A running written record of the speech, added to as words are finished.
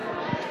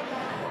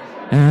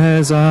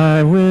As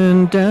I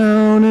went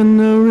down in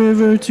the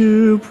river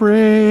to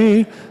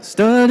pray,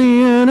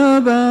 studying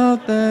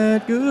about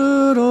that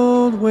good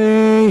old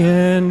way,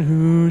 and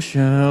who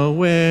shall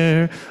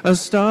wear a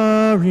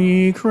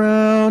starry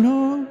crown?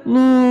 Oh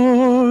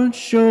Lord,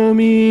 show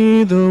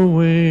me the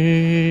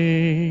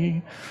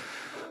way.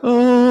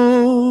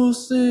 Oh,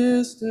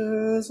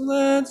 sisters,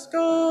 let's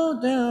go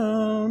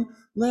down,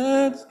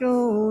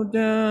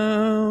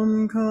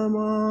 come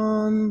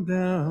on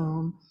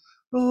down.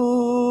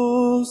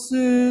 Oh,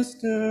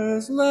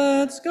 sisters,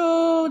 let's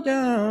go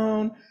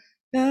down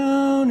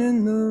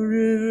in the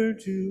river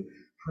to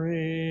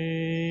pray.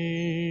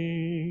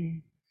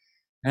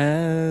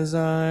 As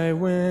I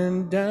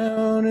went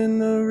down in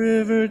the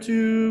river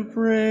to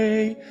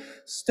pray,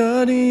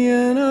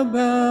 studying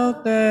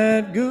about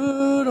that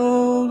good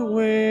old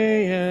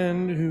way,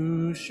 and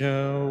who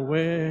shall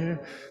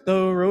wear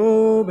the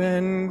robe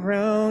and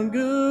crown?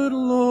 Good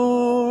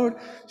Lord,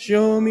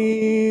 show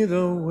me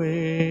the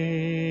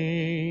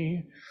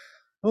way.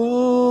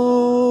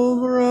 Oh,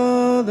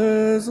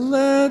 brothers,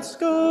 let's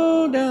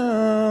go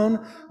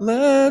down,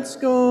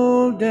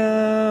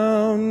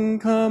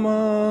 come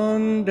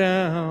on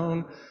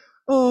down.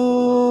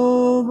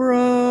 Oh,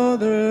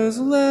 brothers,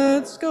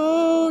 let's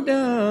go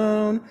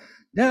down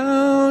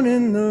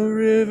in the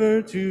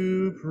river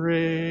to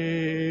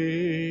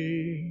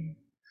pray.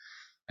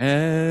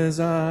 As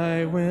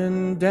I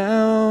went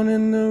down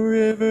in the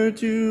river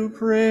to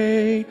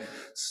pray,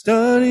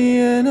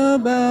 studying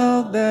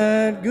about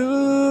that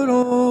good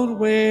old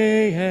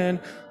way, and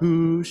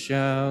who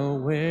shall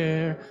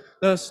wear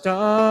the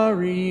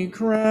starry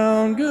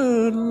crown?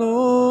 Good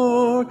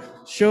Lord,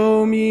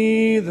 show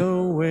me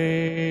the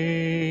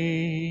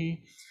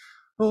way.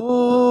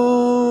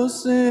 Oh,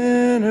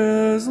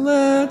 sinners,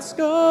 let's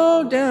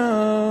go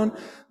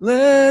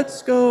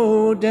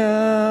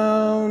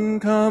down,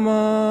 come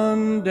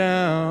on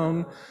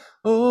down.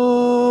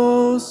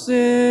 Oh,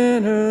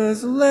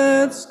 sinners,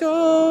 let's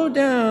go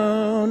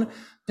down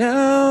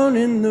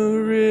in the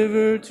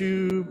river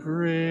to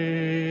pray.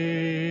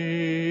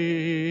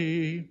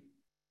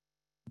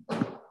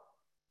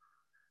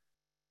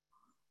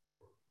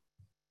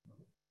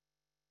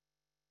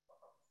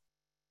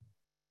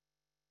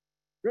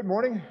 Good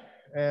morning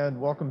and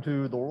welcome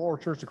to the Aurora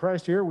Church of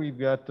Christ here. We've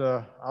got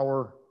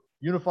our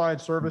unified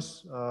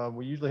service.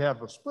 We usually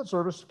have a split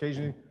service.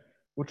 Occasionally,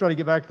 we'll try to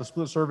get back to the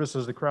split service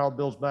as the crowd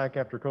builds back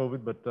after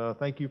COVID, but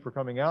thank you for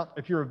coming out.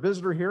 If you're a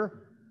visitor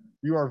here,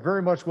 you are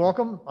very much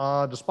welcome.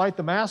 Despite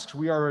the masks,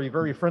 we are a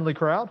very friendly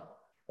crowd.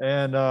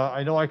 And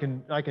I know I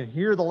can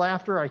hear the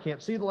laughter. I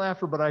can't see the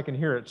laughter, but I can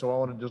hear it. So I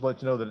want to just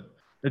let you know that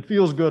it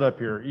feels good up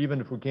here,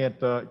 even if we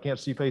can't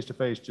see face to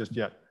face just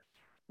yet.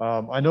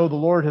 I know the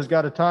Lord has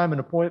got a time and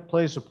a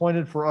place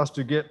appointed for us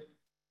to get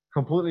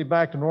completely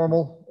back to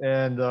normal,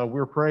 and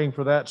we're praying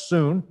for that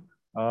soon.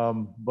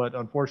 But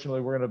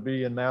unfortunately, we're going to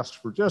be in masks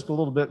for just a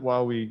little bit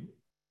while we,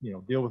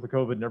 deal with the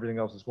COVID and everything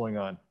else that's going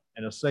on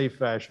in a safe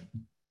fashion.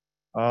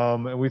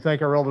 And we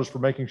thank our elders for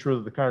making sure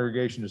that the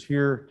congregation is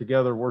here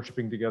together,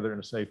 worshiping together in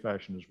a safe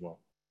fashion as well.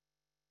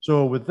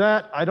 So with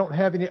that, I don't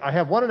have any. I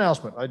have one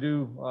announcement. I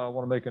do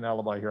want to make an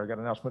alibi here. I got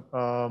an announcement.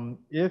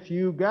 If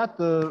you got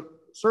the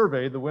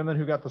survey, the women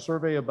who got the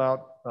survey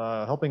about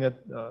helping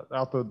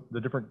out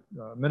the different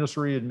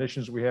ministry and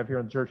missions we have here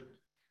in the church,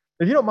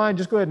 if you don't mind,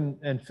 just go ahead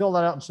and fill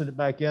that out and send it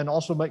back in.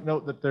 Also make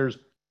note that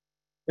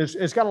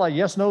it's got a lot of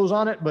yes, no's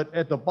on it, but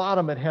at the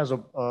bottom, it has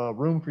a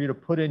room for you to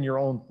put in your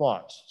own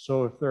thoughts.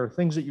 So if there are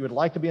things that you would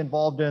like to be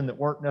involved in that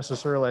weren't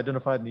necessarily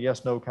identified in the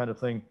yes, no kind of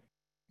thing,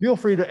 feel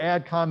free to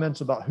add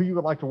comments about who you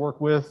would like to work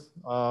with.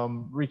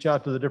 Reach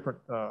out to the different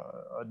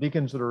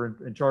deacons that are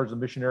in charge of the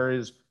mission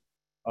areas.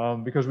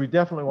 Because we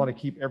definitely want to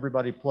keep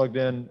everybody plugged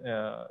in,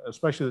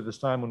 especially at this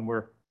time when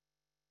we're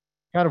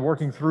kind of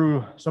working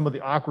through some of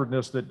the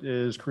awkwardness that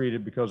is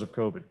created because of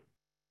COVID.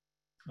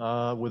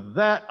 With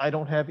that, I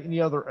don't have any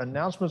other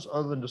announcements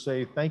other than to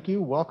say thank you,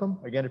 welcome.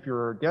 Again, if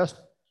you're a guest,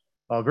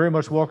 very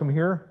much welcome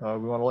here.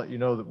 We want to let you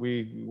know that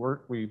we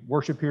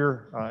worship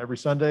here every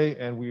Sunday,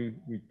 and we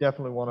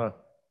definitely want to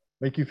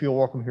make you feel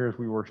welcome here as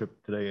we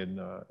worship today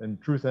in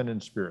truth and in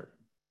spirit.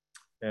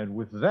 And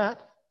with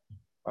that,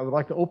 I would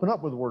like to open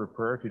up with a word of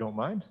prayer, if you don't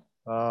mind.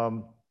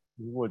 You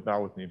would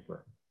bow with me in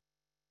prayer.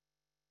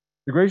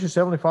 The gracious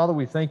Heavenly Father,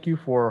 we thank you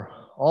for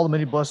all the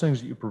many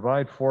blessings that you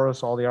provide for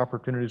us, all the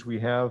opportunities we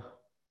have.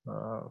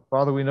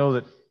 Father, we know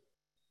that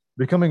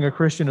becoming a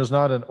Christian is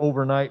not an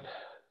overnight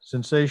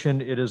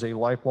sensation. It is a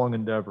lifelong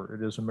endeavor.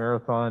 It is a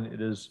marathon. It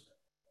is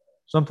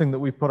something that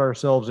we put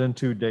ourselves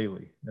into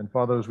daily. And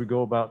Father, as we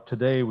go about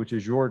today, which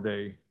is your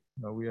day,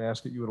 we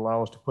ask that you would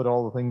allow us to put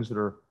all the things that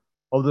are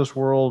of this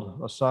world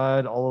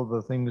aside, all of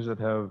the things that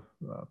have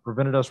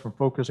prevented us from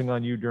focusing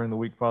on you during the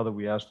week. Father,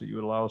 we ask that you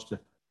would allow us to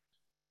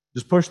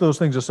just push those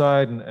things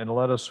aside and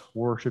let us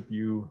worship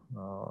you.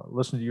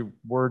 Listen to your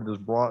word that's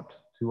brought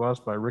to us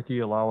by Ricky.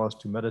 Allow us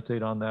to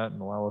meditate on that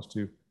and allow us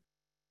to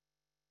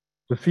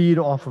feed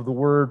off of the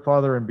word,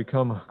 Father, and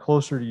become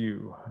closer to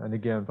you. And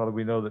again, Father,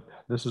 we know that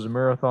this is a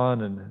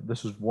marathon and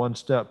this is one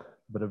step,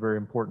 but a very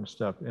important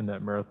step in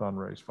that marathon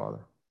race, Father.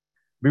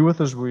 Be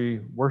with us as we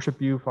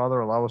worship you, Father.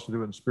 Allow us to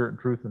do it in spirit and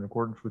truth in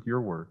accordance with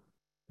your word.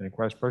 And in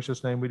Christ's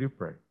precious name we do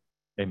pray.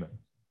 Amen.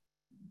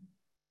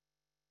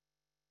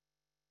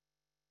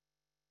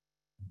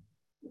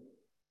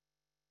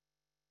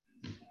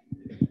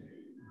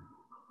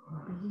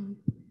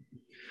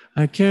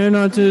 I care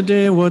not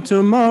today what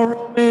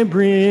tomorrow may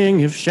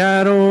bring, if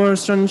shadow or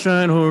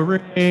sunshine or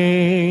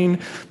rain.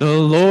 The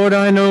Lord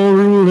I know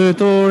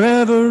ruleth o'er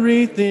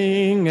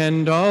everything,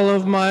 and all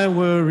of my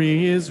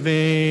worry is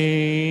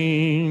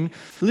vain.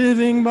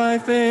 Living by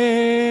faith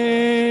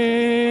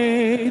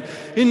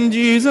in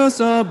Jesus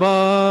above,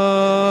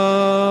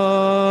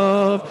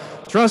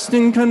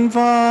 trusting,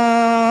 confiding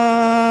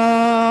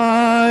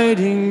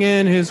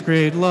in his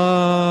great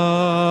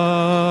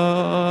love.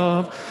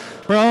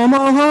 From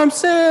all harm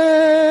safe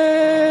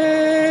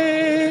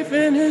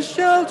in his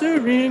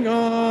sheltering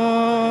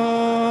arm,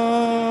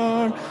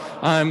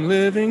 I'm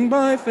living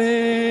by faith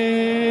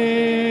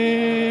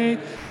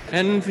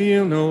and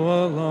feel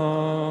no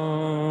alarm.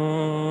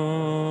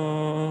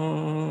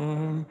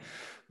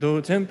 Though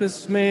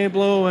tempests may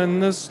blow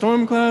and the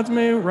storm clouds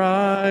may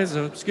rise,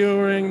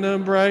 obscuring the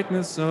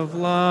brightness of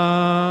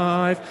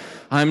life,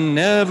 I'm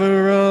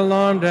never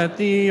alarmed at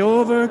the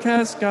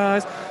overcast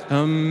skies.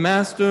 The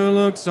Master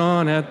looks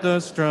on at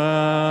the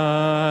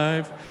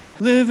strife.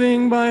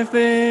 Living by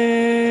faith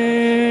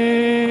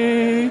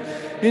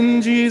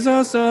in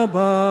Jesus above,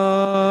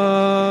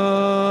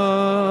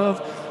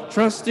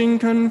 trusting,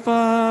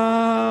 confiding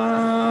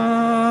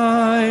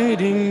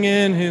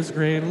in his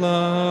great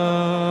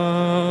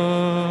love.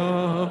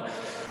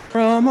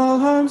 From all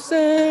harm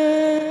safe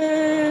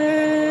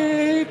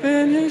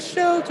in his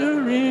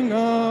sheltering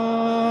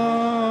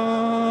arm,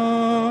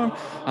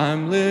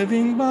 I'm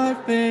living by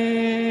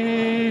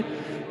faith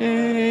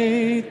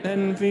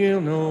and feel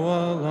no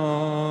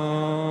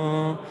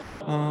alarm.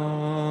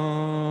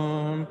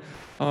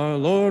 Our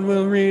Lord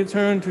will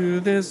return to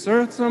this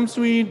earth some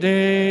sweet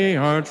day.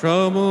 Our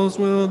troubles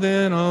will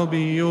then all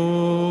be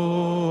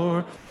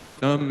o'er.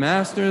 The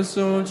Master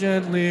so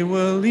gently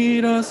will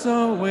lead us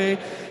away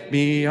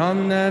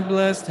beyond that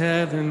blessed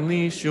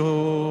heavenly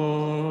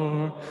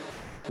shore.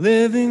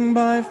 Living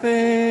by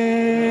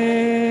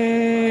faith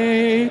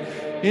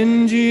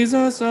in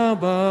Jesus above,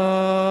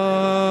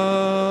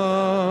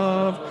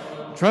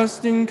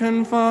 trusting,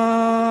 confiding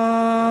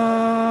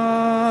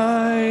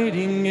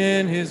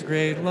in his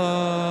great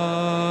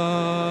love.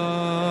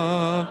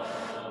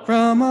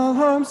 From all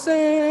harm safe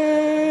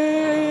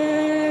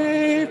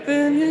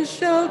in his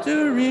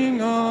sheltering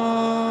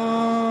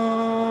arm,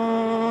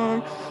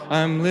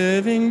 I'm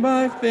living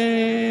by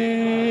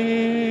faith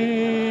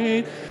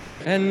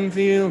and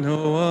feel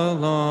no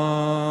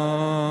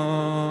alarm.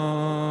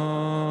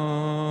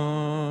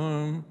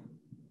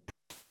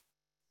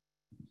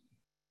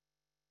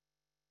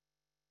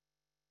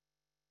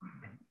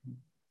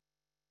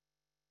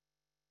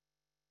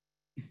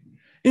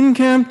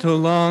 Encamped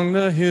along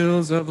the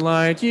hills of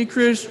light, ye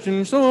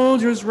Christian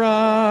soldiers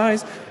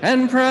rise,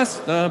 and press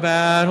the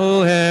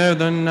battle ere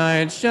the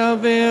night shall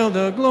veil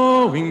the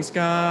glowing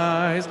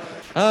skies.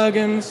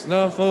 Against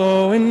the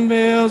foe in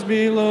vales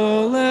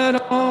below,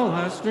 let all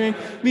our strength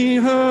be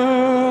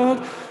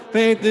hurled.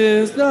 Faith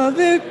is the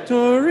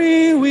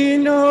victory we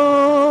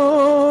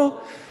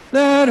know,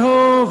 that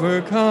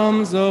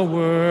overcomes the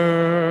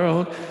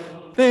world.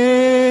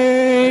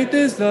 Faith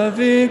is the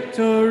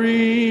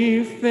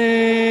victory,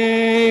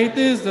 faith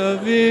is the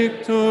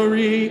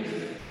victory.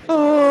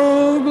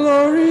 Oh,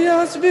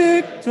 glorious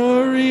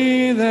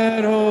victory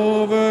that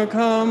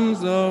overcomes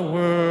the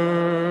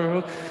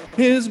world.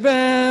 His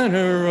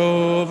banner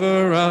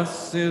over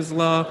us is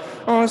love,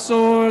 our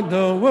sword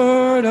the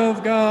word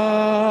of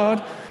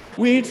God.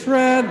 We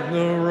tread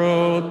the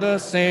road the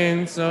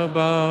saints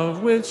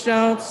above with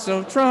shouts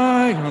of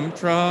triumph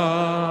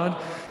trod.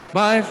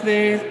 By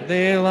faith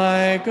they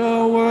like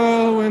a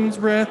whirlwind's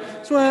breath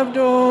swept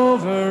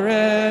over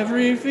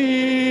every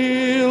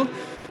field.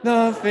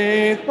 The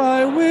faith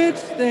by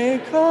which they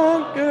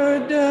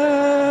conquered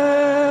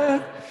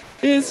death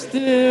is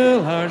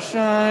still our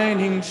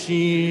shining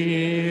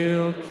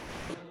shield.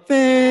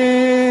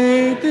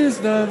 Faith is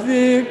the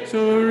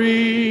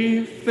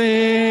victory,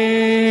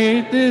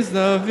 faith is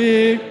the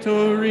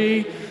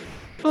victory.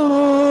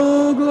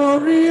 Oh,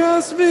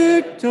 glorious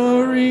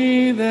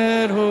victory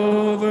that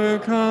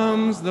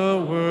overcomes the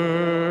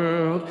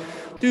world.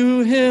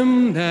 To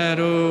him that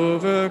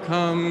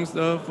overcomes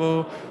the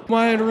foe,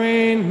 white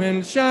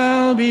raiment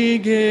shall be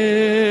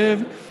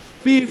given.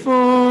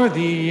 Before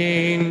the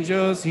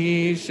angels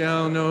he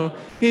shall know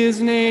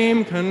his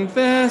name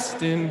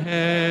confessed in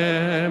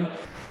heaven.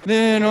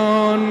 Then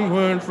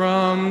onward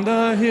from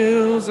the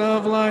hills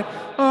of light,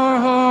 our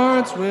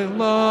hearts with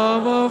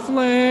love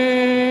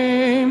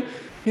aflame,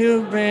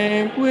 he'll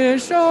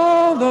vanquish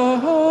all the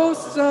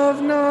hosts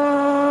of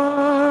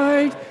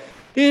night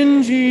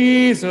in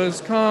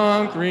Jesus'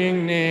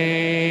 conquering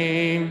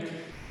name.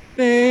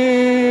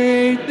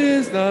 Faith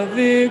is the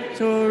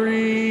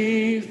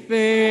victory,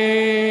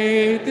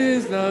 faith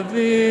is the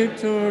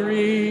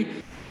victory.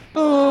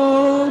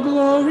 Oh,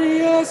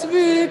 glorious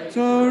victory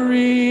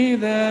victory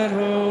that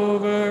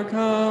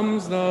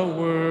overcomes the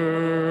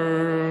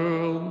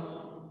world.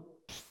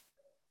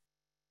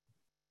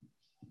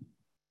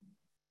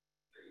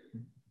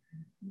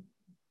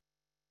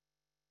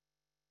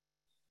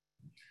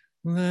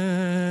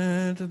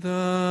 Let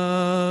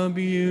the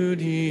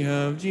beauty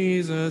of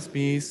Jesus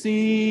be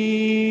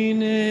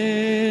seen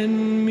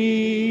in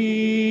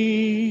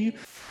me.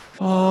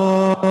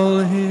 All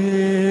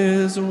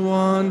his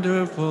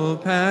wonderful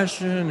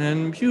passion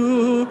and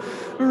purity.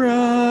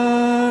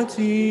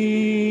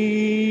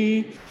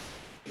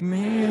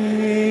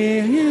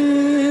 May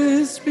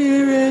his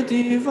spirit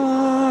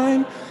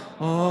divine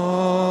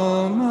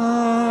all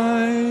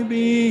my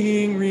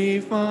being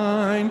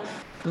refine.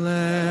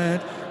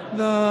 Let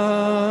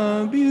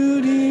the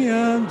beauty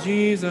of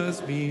Jesus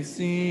be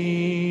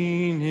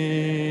seen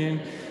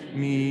in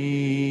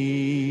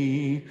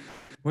me.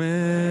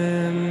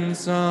 When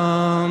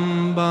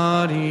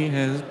somebody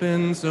has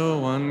been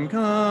so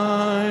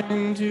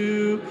unkind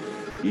to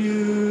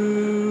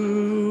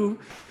you,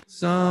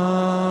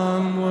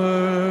 some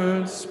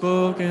words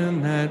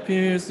spoken that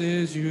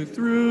pierces you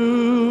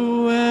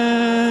through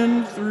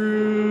and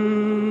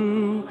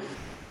through.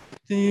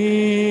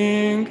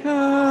 Think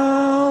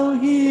how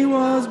he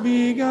was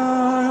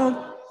beguiled,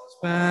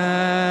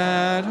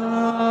 spat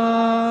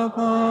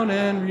upon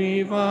and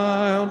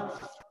reviled.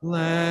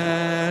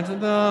 Let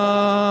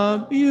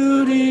the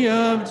beauty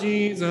of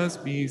Jesus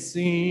be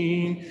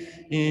seen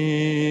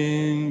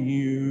in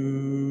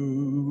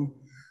you.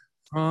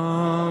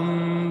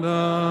 From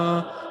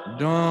the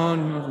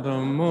dawn of the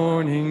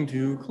morning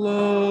to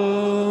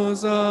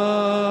close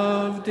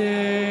of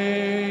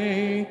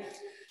day,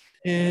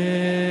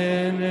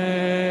 in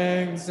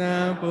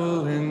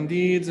example, in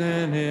deeds,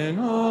 and in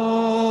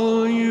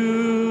all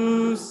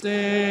you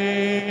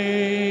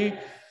say,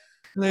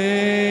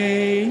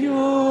 lay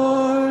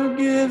your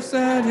gifts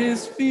at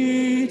his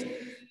feet,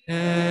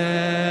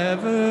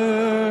 ever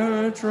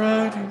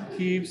try to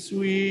keep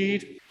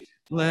sweet.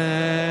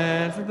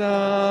 Let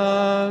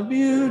the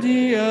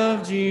beauty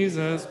of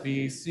Jesus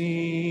be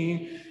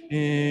seen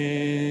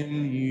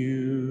in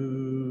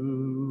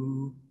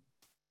you.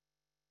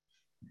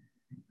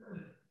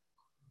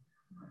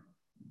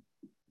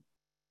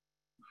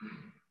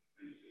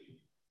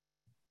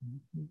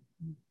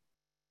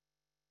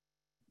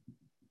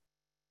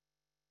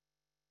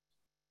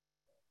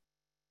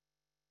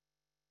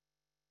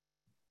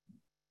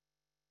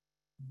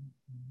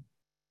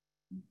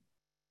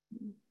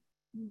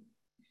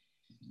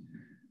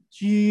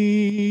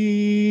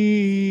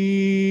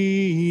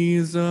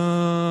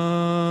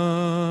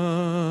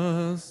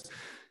 Jesus,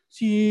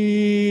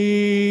 Jesus,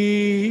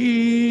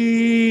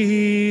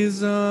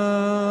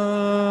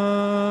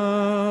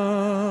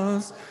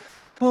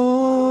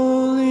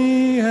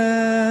 holy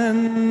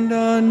and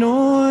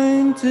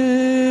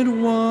anointed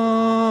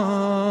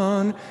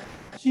one,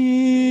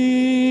 Jesus,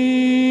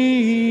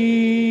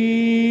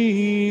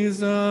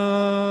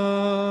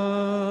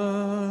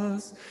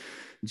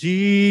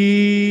 Jesus,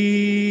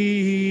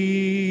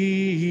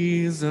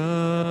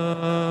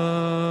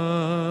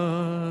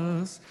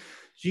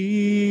 Jesus,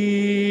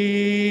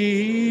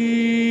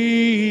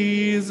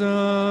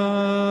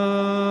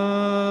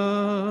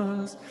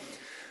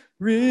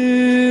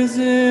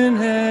 risen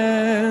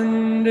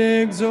and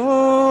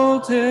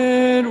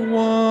exalted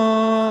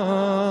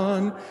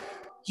one,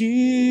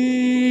 Jesus,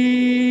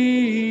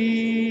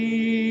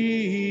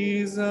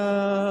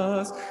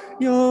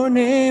 your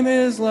name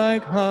is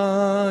like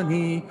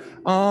honey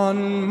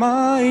on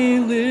my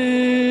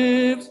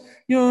lips,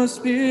 your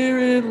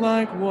spirit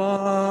like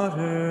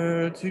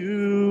water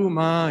to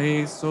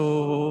my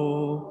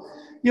soul.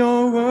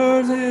 Your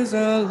word is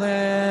a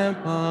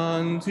lamp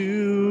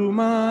unto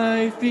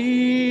my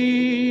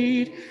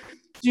feet.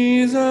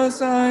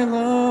 Jesus, I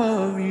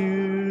love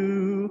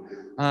you.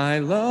 I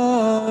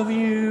love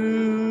you.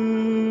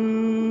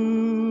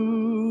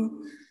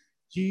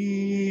 Jesus,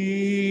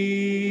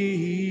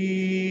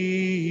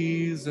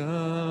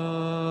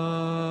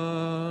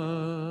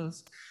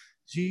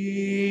 Jesus,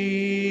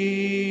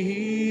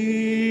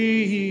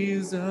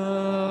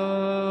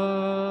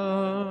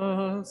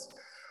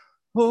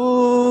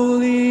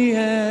 holy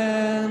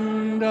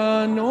and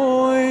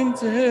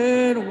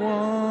anointed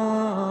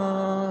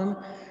one,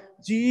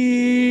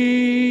 Jesus,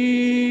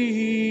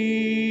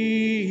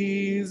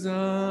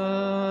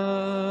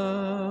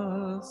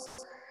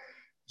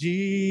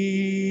 Jesus,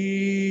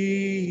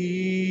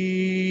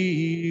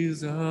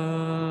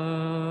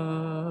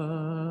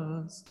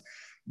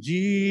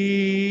 Jesus,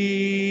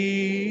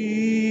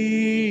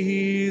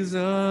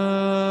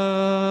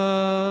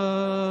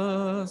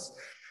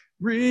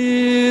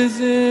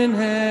 risen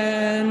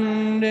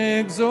and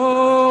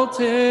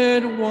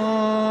exalted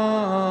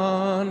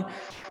one,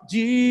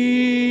 Jesus,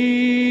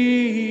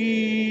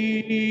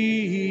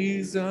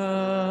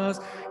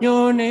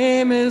 your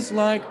name is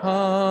like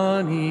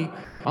honey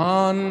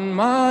on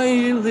my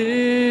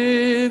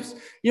lips,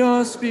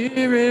 your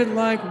spirit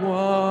like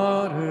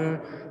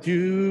water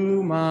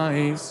to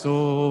my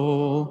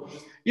soul.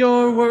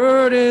 Your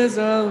word is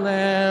a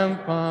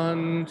lamp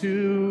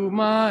unto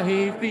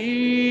my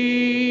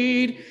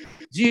feet.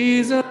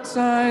 Jesus,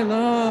 I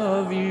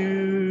love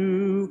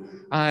you.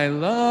 I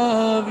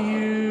love you.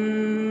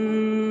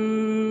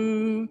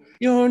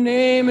 Your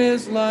name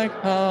is like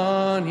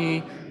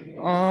honey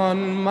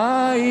on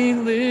my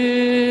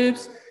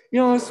lips.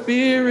 Your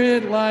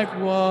spirit like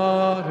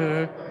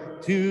water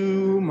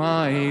to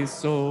my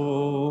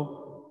soul.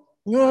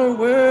 Your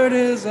word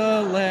is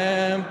a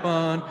lamp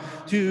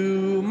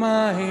unto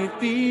my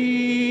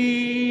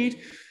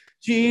feet.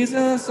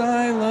 Jesus,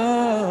 I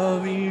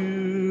love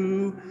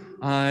you.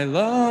 I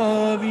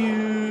love you.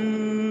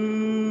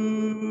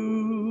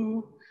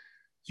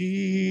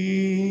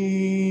 Jesus.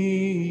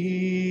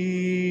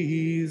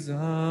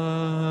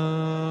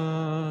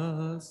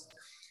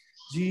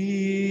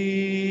 Jesus.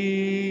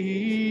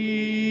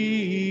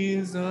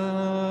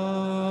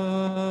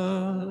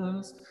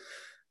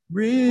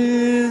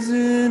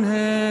 Risen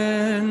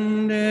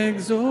and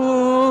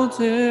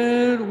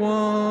exalted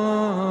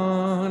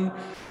one,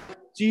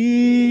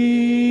 Jesus.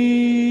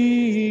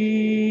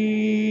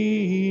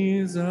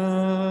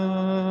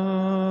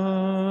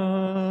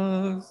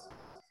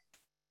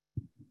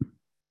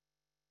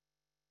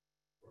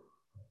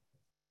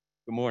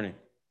 Good morning.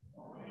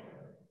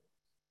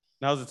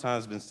 Now's the time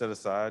has been set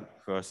aside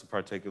for us to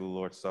partake of the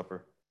Lord's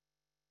Supper.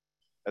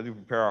 As we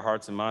prepare our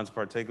hearts and minds to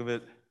partake of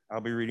it, I'll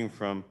be reading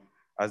from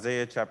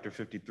Isaiah chapter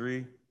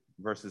 53,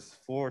 verses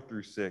 4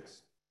 through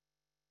 6.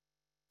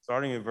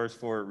 Starting in verse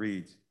 4, it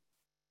reads,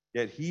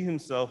 "Yet he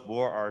himself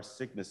bore our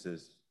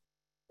sicknesses,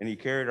 and he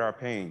carried our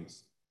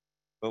pains.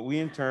 But we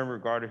in turn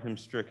regarded him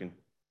stricken,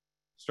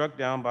 struck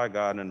down by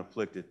God and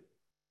afflicted.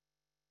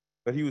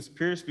 But he was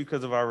pierced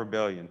because of our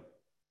rebellion,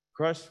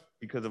 crushed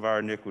because of our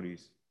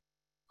iniquities.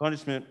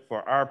 Punishment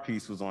for our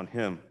peace was on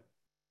him,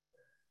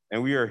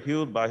 and we are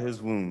healed by his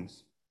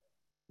wounds.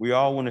 We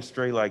all went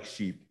astray like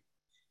sheep.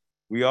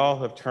 We all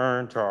have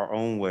turned to our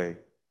own way,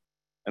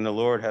 and the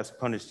Lord has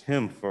punished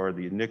him for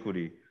the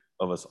iniquity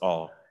of us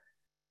all."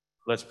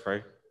 Let's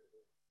pray.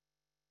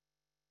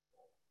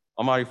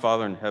 Almighty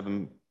Father in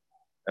heaven,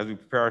 as we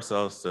prepare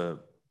ourselves to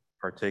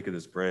partake of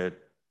this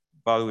bread,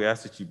 Father, we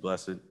ask that you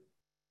bless it.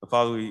 And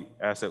Father, we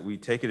ask that we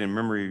take it in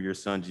memory of your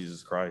Son,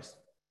 Jesus Christ,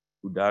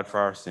 who died for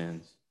our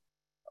sins,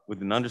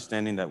 with an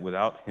understanding that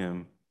without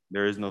him,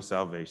 there is no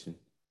salvation.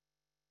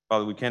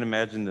 Father, we can't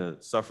imagine the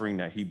suffering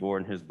that he bore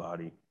in his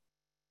body.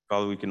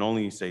 Father, we can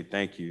only say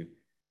thank you,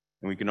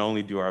 and we can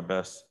only do our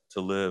best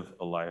to live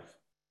a life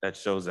that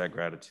shows that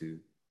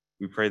gratitude.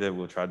 We pray that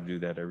we'll try to do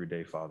that every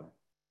day, Father.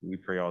 We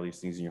pray all these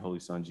things in your holy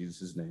Son,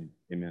 Jesus' name.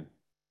 Amen.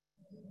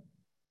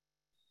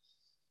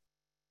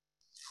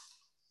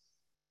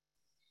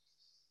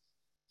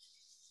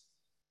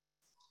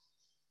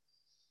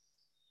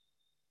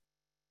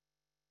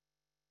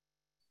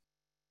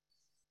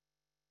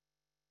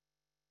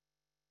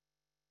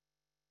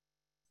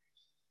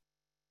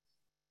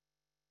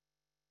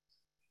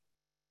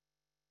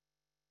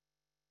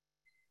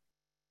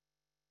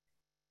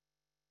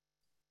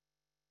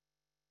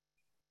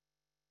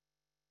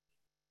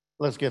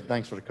 Let's give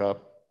thanks for the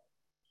cup.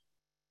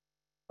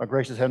 Our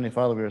gracious Heavenly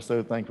Father, we are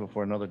so thankful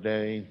for another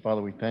day.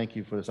 Father, we thank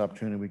you for this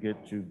opportunity we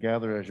get to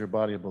gather as your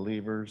body of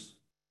believers.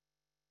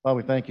 Father,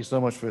 we thank you so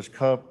much for this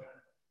cup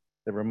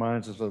that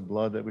reminds us of the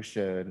blood that we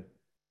shed.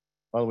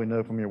 Father, we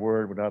know from your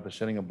word, without the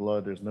shedding of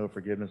blood, there's no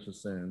forgiveness of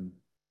sin.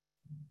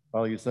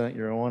 Father, you sent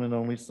your one and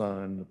only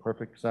Son, the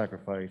perfect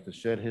sacrifice, to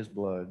shed his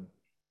blood,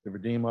 to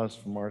redeem us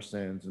from our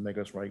sins and make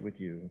us right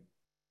with you.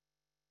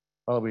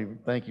 Father, we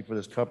thank you for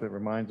this cup that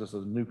reminds us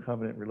of the new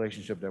covenant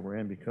relationship that we're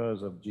in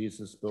because of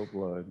Jesus' spilled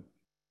blood.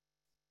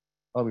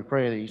 Father, we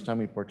pray that each time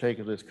we partake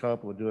of this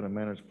cup, we'll do it in a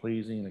manner that's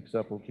pleasing and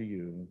acceptable to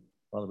you.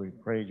 Father, we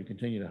pray you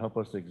continue to help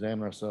us to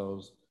examine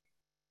ourselves.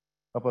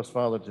 Help us,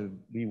 Father, to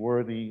be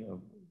worthy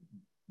of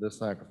this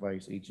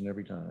sacrifice each and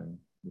every time.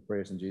 We pray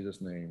this in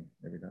Jesus' name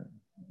every time.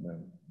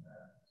 Amen.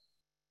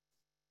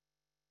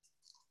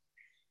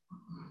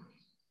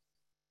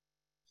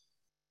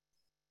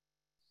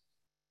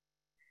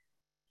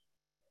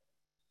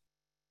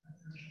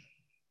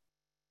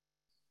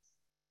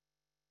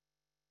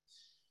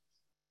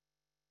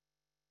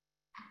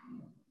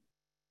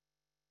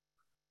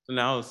 So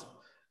now is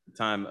the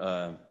time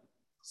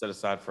set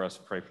aside for us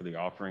to pray for the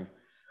offering.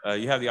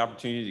 You have the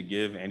opportunity to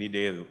give any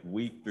day of the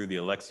week through the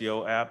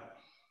Alexio app.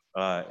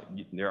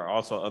 There are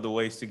also other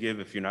ways to give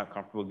if you're not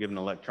comfortable giving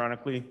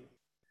electronically.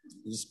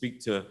 Just speak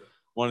to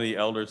one of the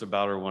elders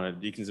about it or one of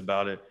the deacons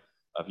about it.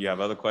 If you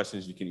have other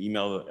questions, you can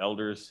email the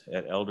elders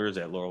at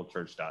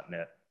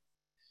laurelchurch.net.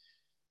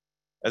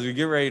 As we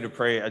get ready to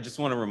pray, I just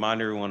want to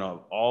remind everyone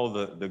of all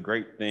the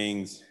great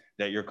things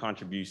that your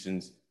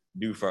contributions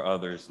do for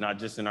others, not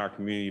just in our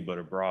community, but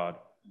abroad.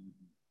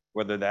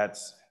 Whether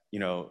that's,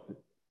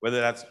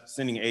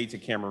 sending aid to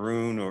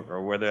Cameroon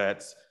or whether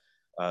that's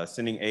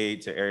sending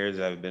aid to areas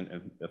that have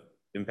been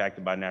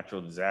impacted by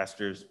natural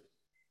disasters,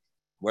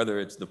 whether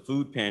it's the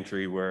food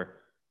pantry where,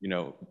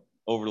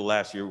 over the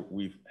last year,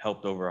 we've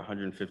helped over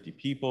 150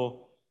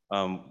 people.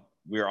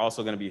 We are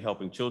also going to be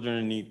helping children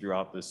in need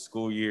throughout this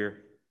school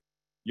year.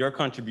 Your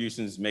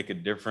contributions make a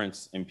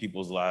difference in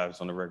people's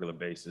lives on a regular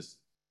basis.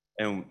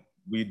 And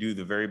we do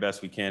the very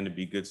best we can to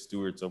be good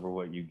stewards over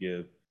what you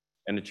give.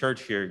 And the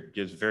church here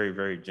gives very,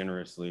 very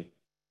generously.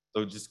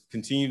 So just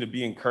continue to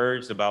be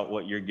encouraged about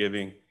what you're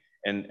giving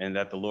and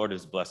that the Lord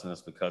is blessing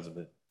us because of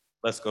it.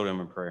 Let's go to him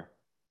in prayer.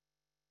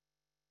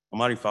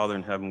 Almighty Father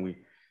in heaven, we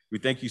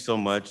thank you so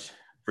much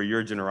for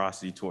your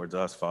generosity towards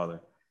us, Father,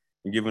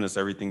 and giving us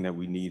everything that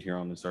we need here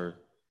on this earth.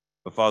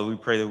 But Father, we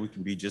pray that we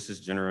can be just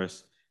as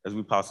generous as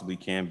we possibly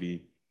can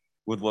be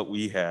with what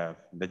we have,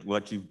 that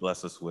what you've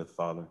blessed us with,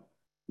 Father.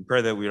 We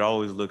pray that we'd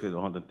always look at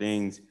all the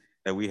things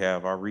that we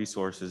have, our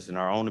resources and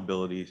our own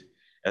abilities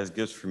as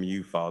gifts from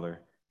you,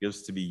 Father,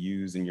 gifts to be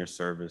used in your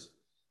service.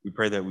 We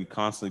pray that we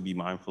constantly be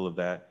mindful of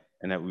that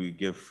and that we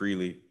give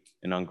freely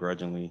and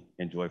ungrudgingly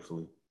and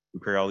joyfully. We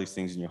pray all these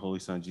things in your holy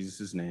Son,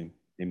 Jesus' name.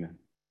 Amen.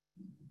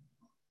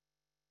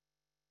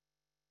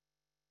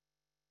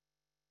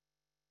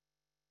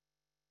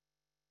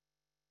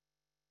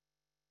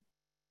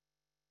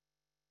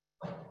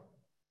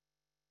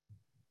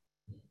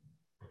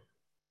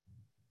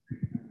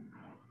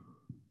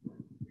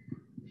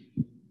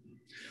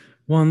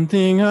 One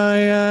thing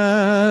I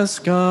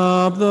ask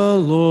of the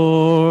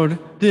Lord,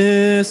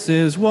 this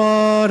is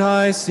what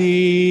I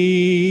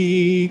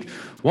seek.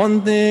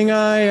 One thing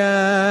I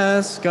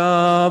ask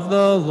of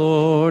the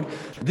Lord,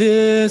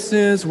 this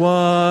is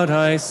what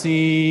I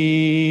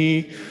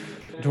seek.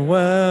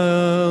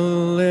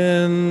 Dwell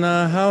in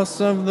the house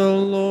of the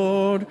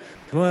Lord,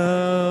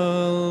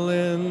 dwell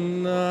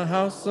in the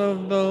house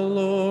of the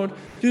Lord,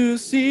 to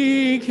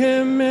seek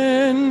him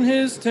in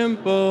his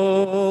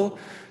temple,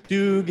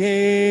 to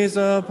gaze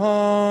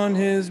upon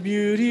his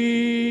beauty.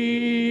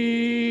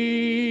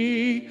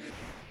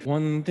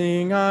 One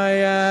thing I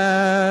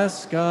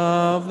ask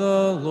of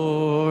the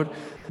Lord,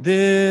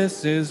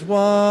 this is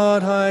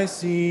what I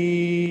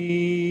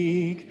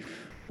seek.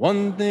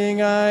 One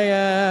thing I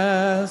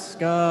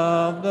ask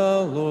of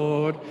the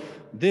Lord,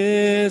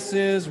 this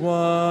is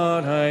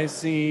what I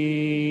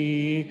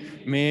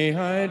seek. May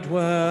I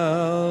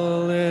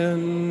dwell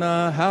in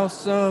the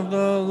house of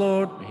the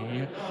Lord.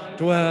 May I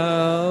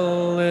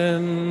dwell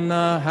in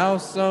the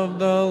house of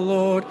the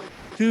Lord,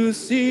 to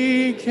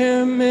seek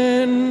him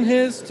in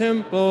his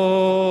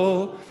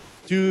temple,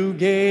 to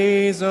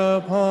gaze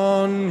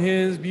upon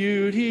his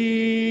beauty.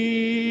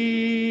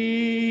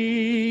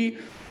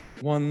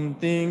 One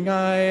thing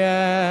I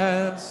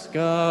ask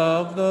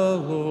of the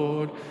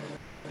Lord,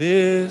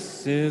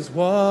 this is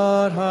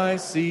what I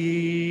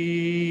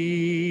seek.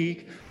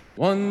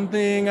 One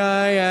thing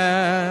I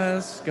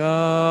ask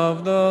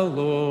of the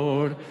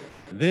Lord,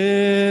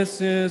 this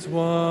is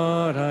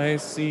what I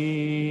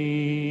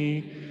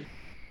seek.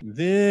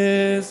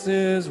 This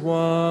is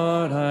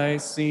what I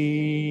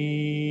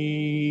seek.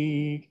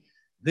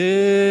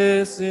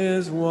 This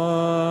is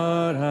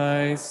what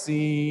I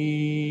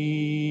seek.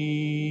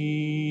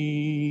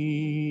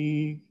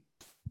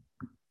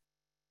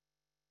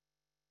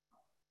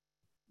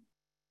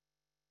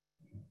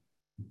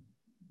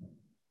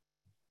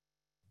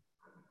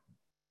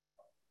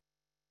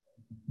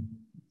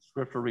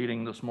 Scripture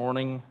reading this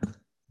morning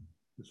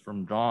is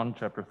from John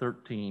chapter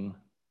 13,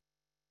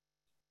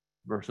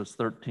 verses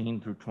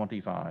 13 through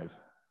 25.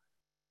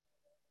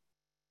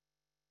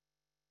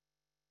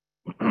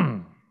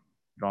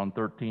 John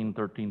 13,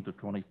 13 to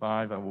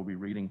 25, I will be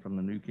reading from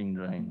the New King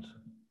James.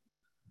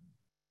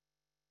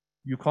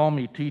 You call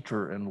me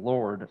teacher and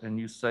Lord, and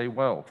you say,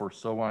 well, for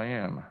so I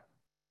am.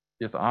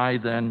 If I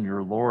then,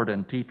 your Lord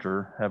and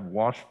teacher, have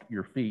washed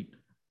your feet,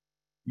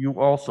 you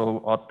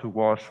also ought to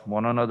wash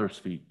one another's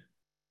feet.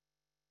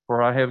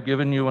 For I have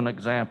given you an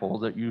example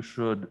that you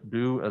should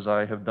do as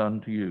I have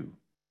done to you.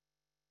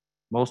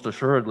 Most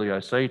assuredly, I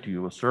say to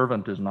you, a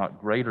servant is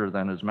not greater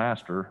than his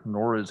master,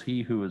 nor is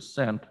he who is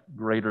sent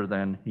greater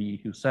than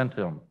he who sent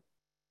him.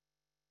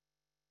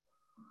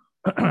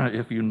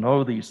 If you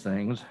know these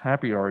things,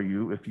 happy are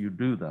you if you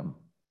do them.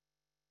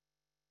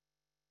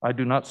 I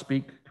do not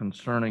speak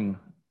concerning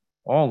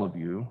all of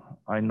you.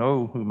 I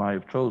know whom I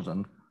have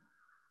chosen,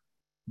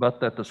 but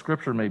that the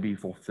scripture may be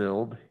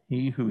fulfilled,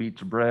 he who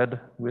eats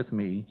bread with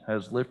me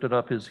has lifted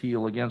up his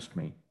heel against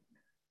me.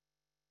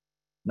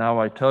 Now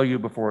I tell you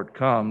before it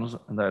comes,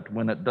 that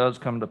when it does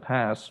come to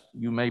pass,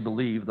 you may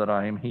believe that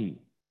I am he.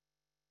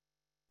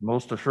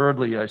 Most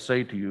assuredly I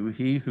say to you,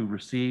 he who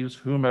receives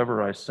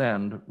whomever I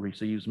send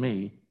receives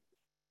me,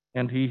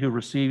 and he who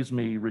receives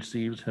me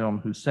receives him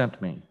who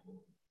sent me.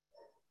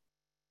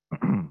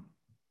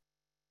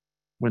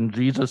 When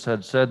Jesus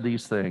had said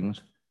these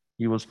things,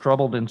 he was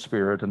troubled in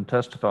spirit and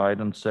testified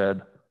and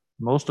said,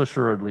 most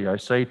assuredly I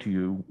say to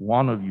you,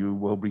 one of you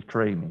will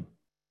betray me.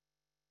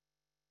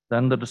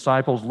 Then the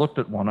disciples looked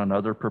at one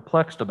another,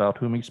 perplexed about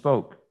whom he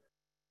spoke.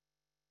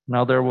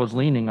 Now there was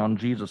leaning on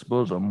Jesus'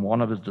 bosom one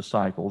of his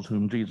disciples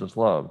whom Jesus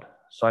loved.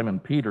 Simon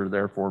Peter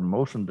therefore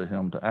motioned to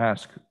him to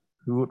ask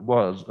who it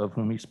was of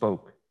whom he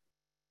spoke.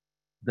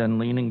 Then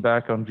leaning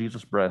back on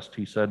Jesus' breast,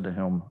 he said to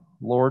him,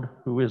 Lord,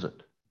 who is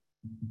it?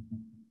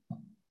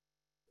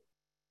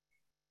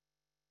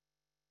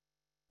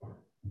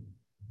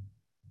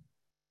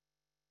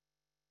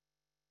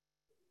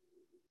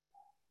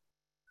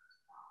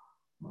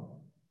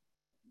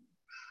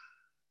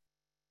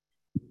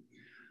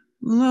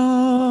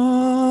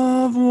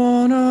 Love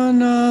one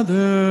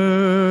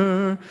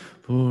another,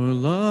 for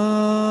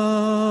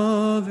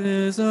love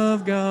is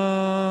of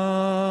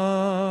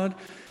God.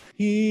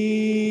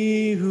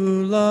 He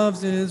who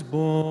loves is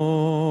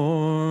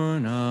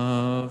born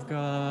of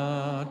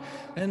God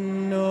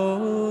and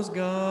knows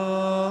God.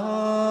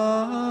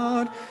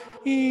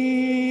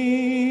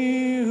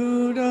 He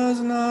who does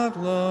not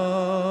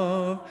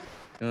love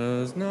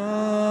does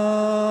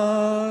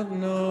not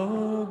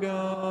know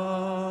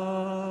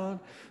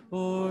God,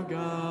 for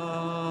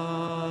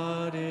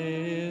God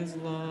is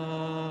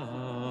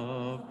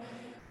love.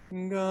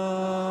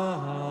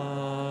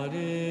 God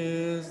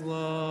is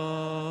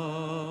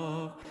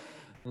love.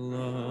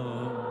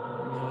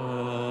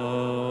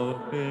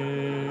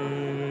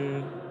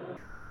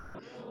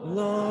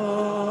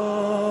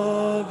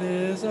 Love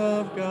is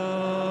of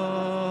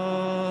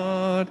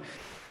God.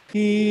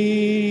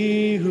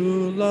 He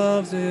who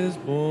loves is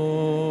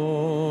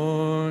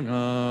born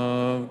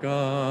of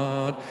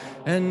God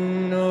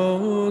and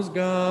knows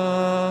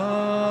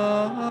God.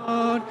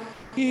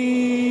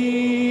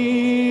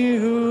 He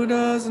who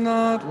does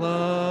not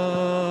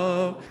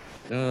love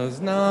does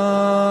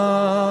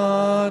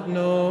not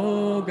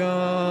know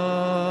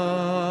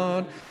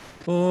God,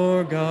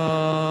 for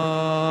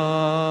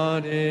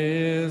God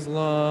is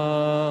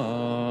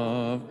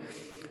love.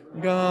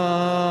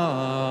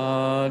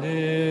 God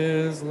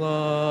is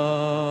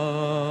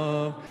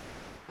love.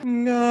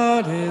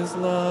 God is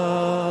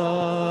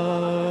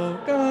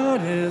love.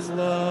 God is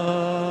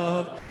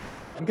love.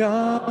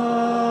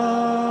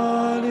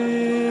 God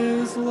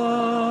is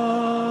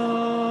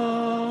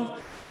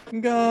love.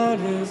 God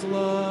is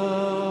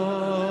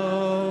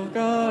love.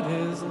 God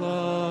is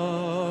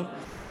love.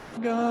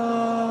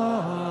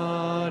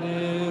 God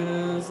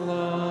is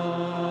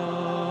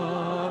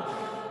love.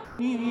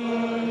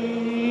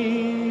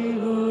 He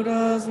who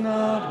does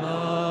not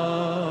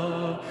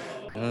love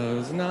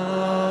does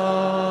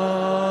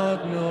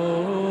not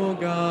know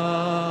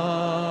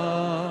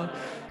God,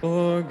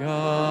 for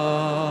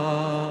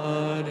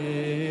God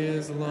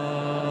is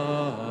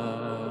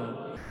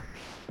love.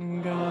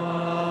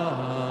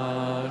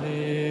 God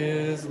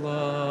is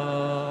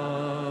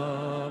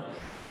love.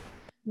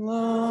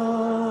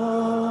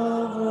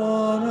 Love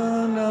one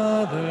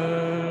another,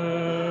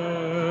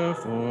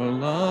 for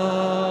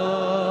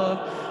love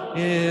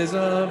is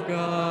of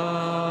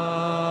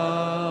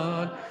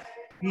God.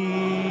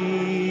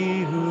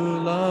 He who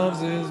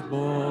loves is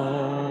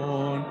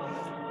born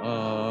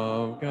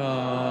of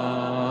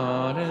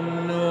God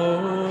and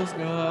knows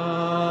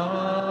God.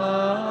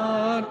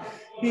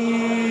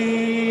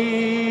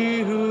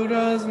 He who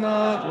does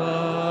not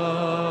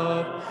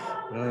love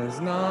does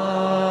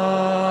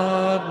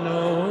not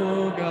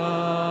know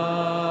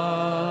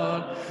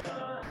God.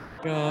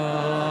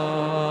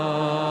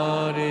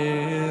 God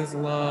is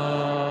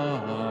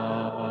love.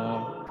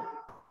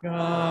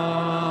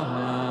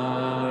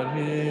 God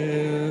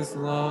is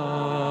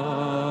love.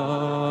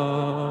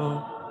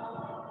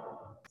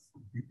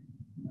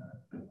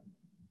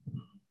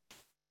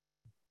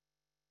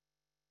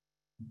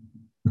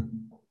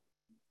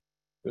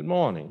 Good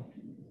morning.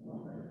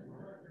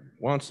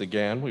 Once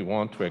again, we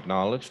want to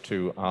acknowledge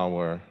to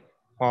our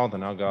Father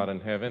and our God in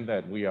heaven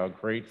that we are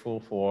grateful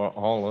for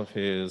all of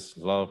his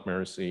love,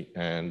 mercy,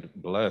 and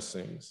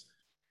blessings.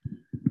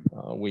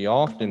 We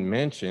often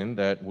mention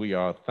that we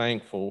are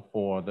thankful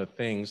for the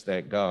things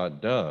that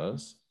God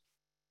does,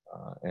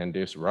 and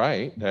it's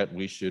right that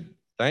we should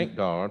thank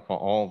God for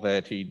all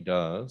that he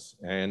does,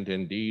 and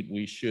indeed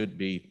we should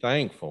be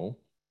thankful.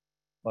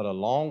 But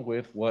along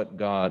with what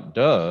God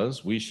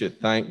does, we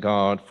should thank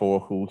God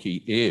for who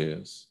he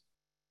is.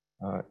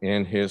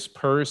 In his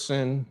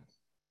person,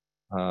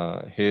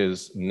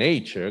 his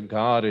nature,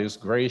 God is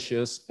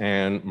gracious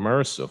and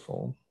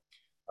merciful.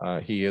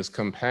 He is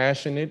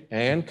compassionate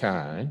and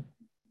kind.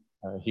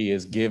 He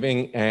is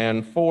giving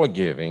and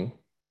forgiving.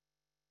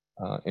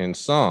 In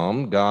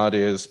sum, God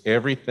is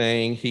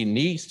everything he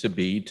needs to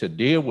be to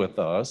deal with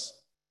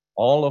us,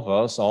 all of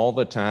us, all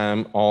the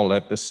time, all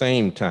at the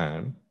same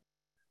time.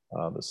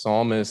 The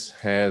psalmist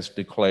has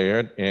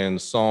declared in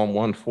Psalm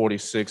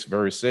 146,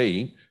 verse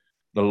 8,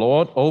 "The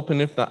Lord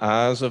openeth the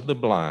eyes of the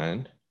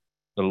blind,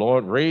 the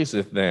Lord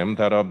raiseth them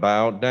that are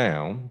bowed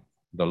down,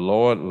 the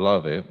Lord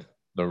loveth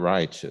the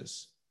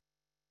righteous."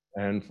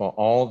 And for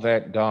all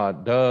that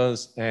God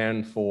does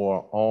and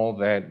for all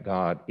that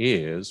God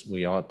is,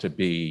 we ought to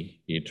be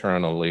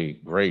eternally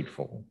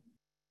grateful.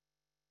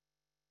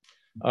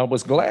 I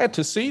was glad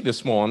to see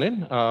this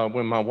morning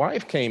when my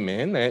wife came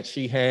in that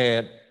she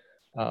had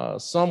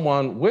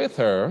someone with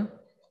her,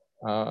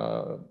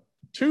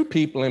 two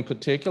people in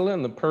particular,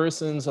 in the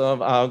persons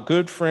of our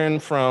good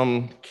friend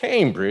from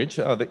Cambridge,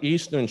 the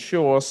Eastern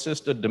Shore,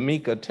 Sister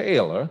D'Amica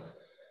Taylor.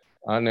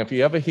 And if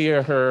you ever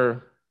hear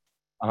her,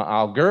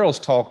 our girls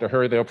talk to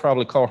her, they'll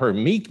probably call her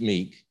Meek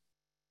Meek.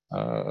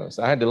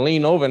 So I had to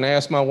lean over and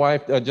ask my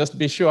wife just to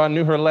be sure I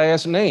knew her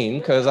last name,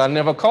 because I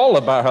never call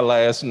her by her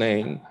last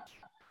name.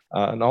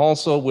 And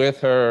also with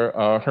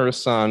her, her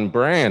son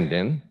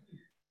Brandon.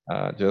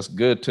 Just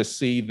good to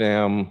see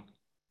them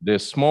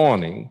this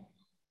morning.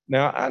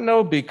 Now, I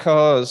know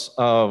because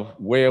of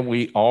where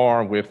we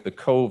are with the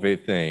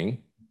COVID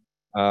thing,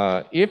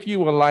 if you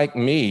were like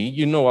me,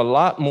 you know a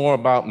lot more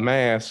about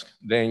masks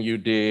than you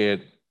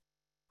did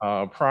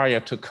prior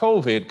to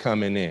COVID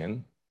coming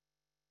in.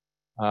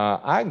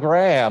 I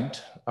grabbed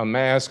a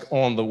mask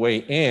on the way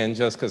in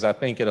just because I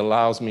think it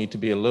allows me to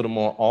be a little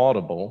more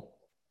audible.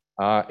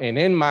 And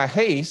in my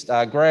haste,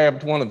 I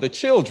grabbed one of the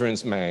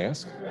children's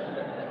masks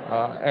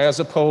as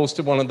opposed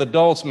to one of the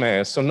adults'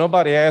 masks. So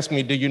nobody asked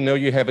me, do you know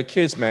you have a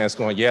kid's mask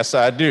on? Yes,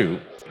 I do.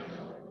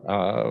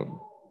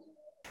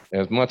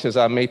 As much as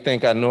I may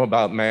think I know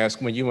about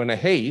masks, when you're in a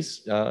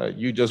haste,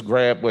 you just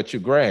grab what you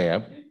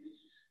grab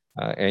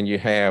and you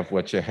have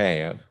what you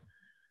have.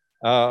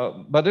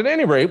 But at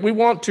any rate, we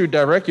want to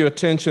direct your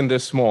attention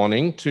this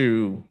morning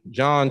to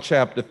John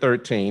chapter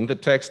 13, the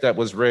text that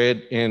was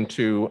read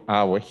into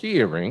our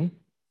hearing.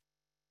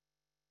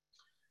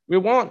 We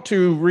want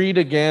to read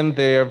again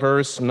there,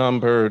 verse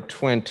number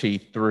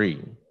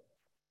 23.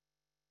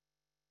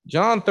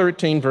 John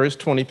 13, verse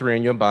 23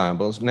 in your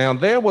Bibles. Now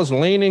there was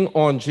leaning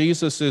on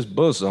Jesus's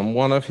bosom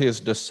one of his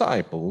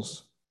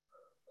disciples,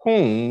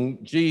 whom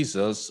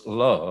Jesus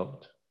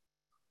loved.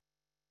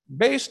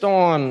 Based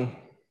on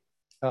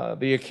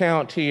the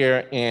account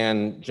here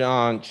in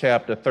John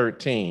chapter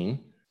 13,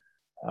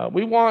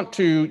 we want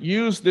to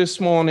use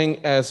this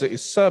morning as a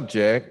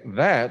subject.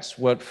 That's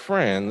what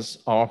friends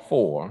are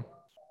for.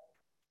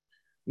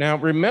 Now,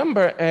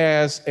 remember,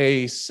 as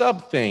a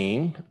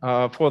sub-theme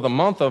for the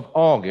month of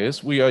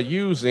August, we are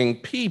using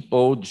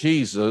people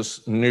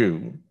Jesus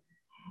knew.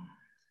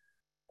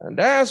 And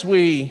as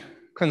we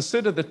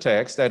consider the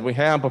text that we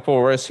have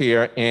before us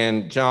here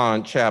in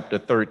John chapter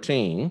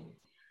 13,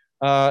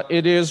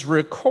 it is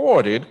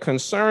recorded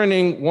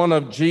concerning one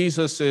of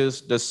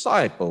Jesus's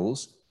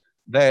disciples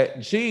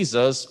that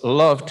Jesus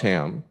loved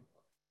him.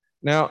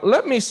 Now,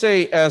 let me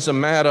say as a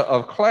matter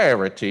of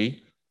clarity,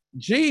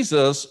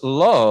 Jesus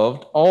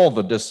loved all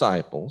the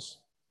disciples.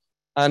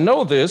 I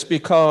know this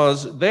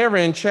because there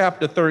in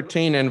chapter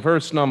 13 and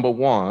verse number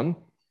 1,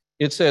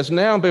 it says,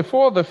 now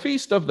before the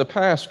feast of the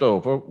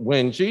Passover,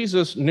 when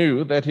Jesus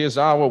knew that his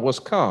hour was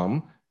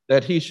come,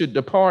 that he should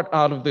depart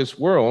out of this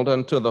world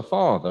unto the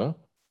Father,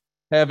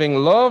 having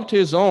loved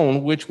his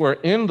own which were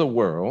in the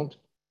world,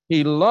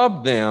 he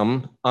loved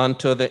them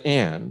unto the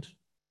end.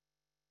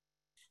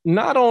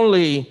 Not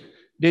only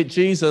did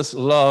Jesus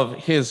love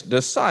his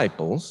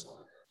disciples,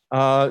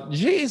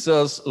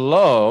 Jesus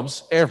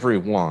loves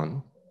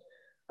everyone.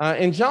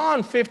 In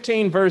John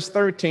 15, verse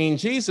 13,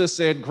 Jesus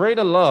said,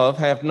 greater love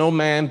hath no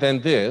man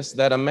than this,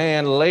 that a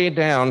man lay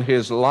down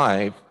his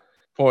life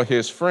for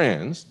his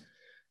friends.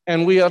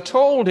 And we are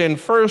told in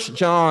 1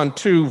 John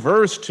 2,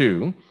 verse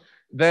 2,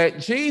 that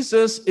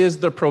Jesus is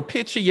the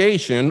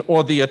propitiation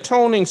or the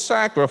atoning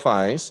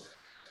sacrifice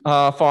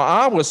for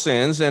our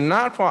sins, and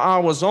not for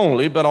ours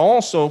only, but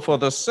also for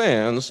the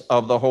sins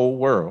of the whole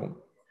world.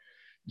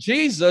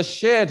 Jesus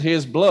shed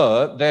his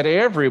blood that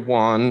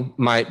everyone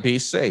might be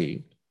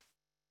saved.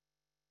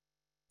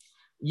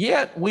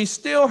 Yet we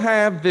still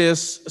have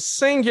this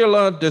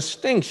singular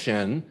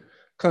distinction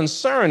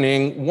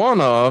concerning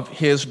one of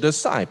his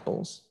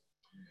disciples.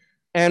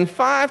 And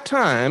 5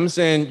 times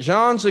in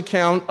John's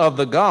account of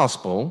the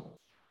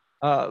gospel,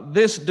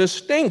 this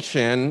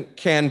distinction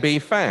can be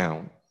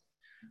found.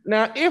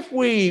 Now, if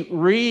we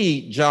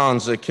read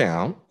John's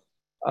account,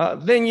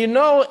 then you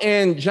know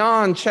in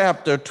John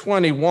chapter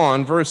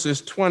 21,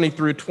 verses 20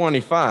 through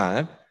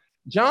 25,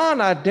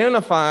 John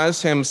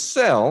identifies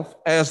himself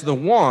as the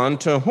one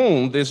to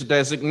whom this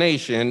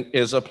designation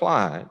is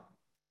applied.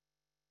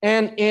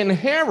 And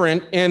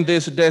inherent in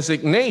this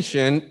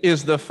designation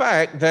is the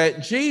fact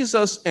that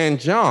Jesus and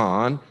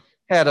John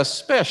had a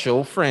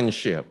special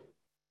friendship.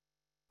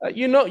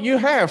 You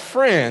have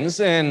friends,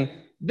 and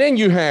then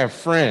you have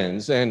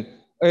friends, and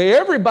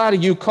everybody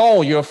you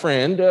call your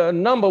friend,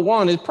 number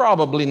one, is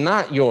probably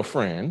not your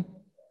friend.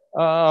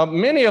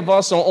 Many of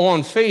us are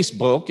on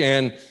Facebook,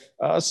 and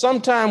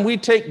sometimes we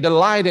take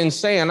delight in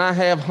saying, I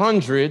have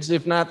hundreds,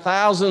 if not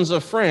thousands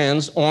of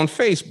friends on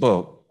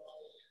Facebook.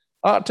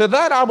 To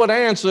that, I would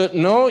answer,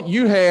 no,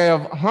 you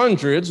have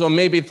hundreds or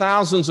maybe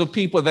thousands of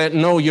people that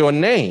know your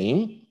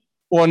name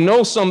or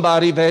know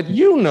somebody that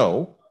you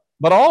know,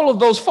 but all of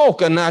those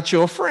folk are not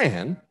your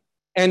friend.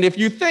 And if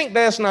you think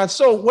that's not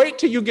so, wait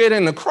till you get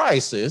in a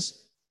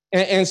crisis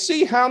and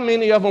see how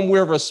many of them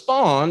will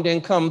respond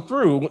and come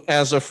through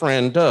as a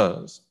friend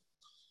does.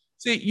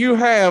 See, you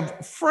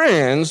have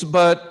friends,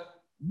 but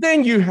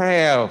then you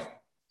have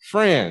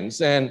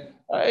friends. And,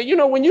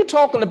 when you're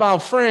talking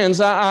about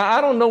friends,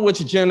 I don't know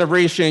which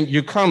generation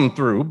you come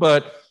through,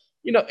 but,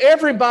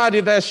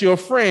 everybody that's your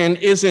friend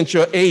isn't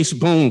your ace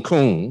boon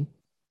coon.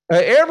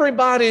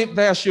 Everybody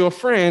that's your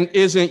friend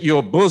isn't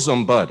your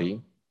bosom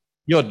buddy,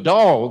 your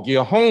dog,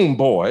 your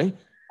homeboy,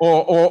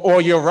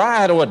 or your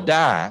ride or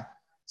die.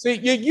 See,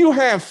 you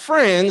have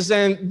friends,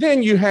 and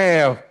then you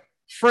have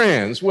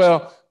friends.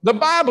 Well, the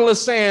Bible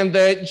is saying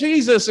that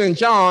Jesus and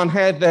John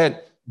had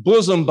that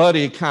bosom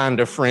buddy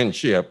kind of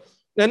friendship.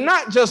 And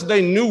not just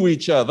they knew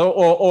each other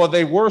or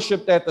they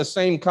worshiped at the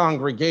same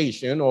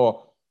congregation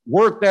or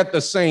worked at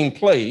the same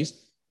place,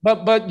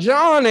 but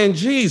John and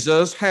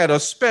Jesus had a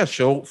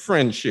special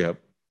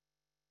friendship.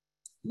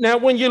 Now,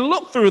 when you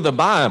look through the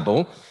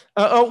Bible,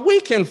 we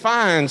can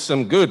find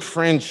some good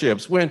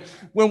friendships. When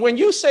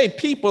you say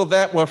people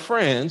that were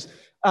friends,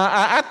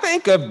 I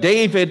think of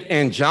David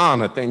and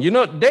Jonathan. You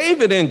know,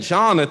 David and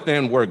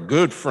Jonathan were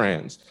good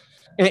friends.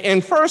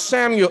 In 1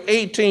 Samuel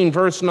 18,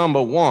 verse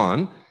number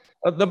 1,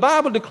 the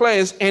Bible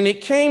declares, "And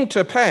it came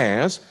to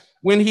pass,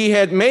 when he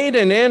had made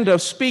an end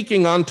of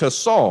speaking unto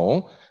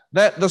Saul,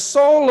 that the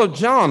soul of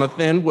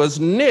Jonathan was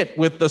knit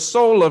with the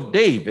soul of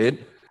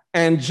David,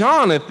 and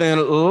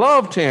Jonathan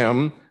loved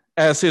him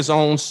as his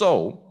own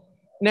soul."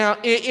 Now,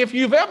 if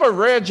you've ever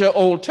read your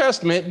Old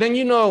Testament, then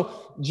you know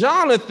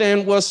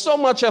Jonathan was so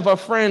much of a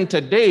friend to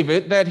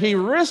David that he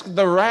risked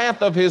the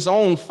wrath of his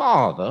own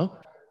father,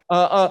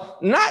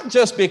 not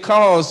just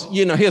because,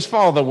 you know, his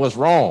father was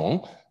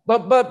wrong,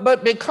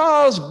 but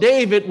because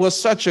David was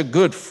such a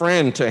good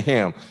friend to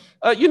him.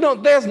 You know,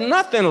 there's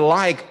nothing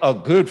like a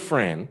good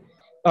friend.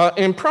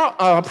 In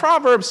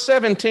Proverbs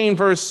 17,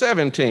 verse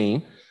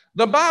 17,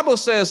 the Bible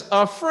says,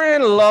 "A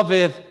friend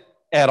loveth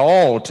at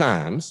all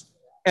times,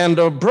 and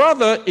a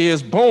brother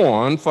is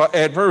born for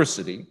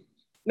adversity."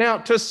 Now,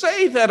 to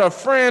say that a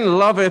friend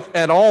loveth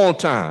at all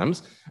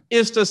times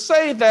is to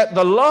say that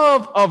the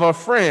love of a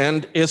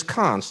friend is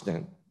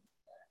constant.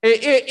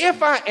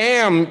 If I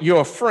am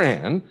your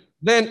friend,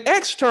 then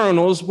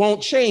externals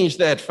won't change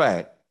that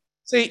fact.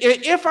 See,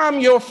 if I'm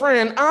your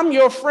friend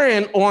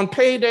on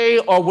payday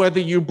or whether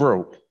you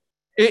broke.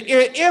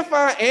 If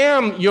I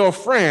am your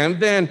friend,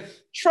 then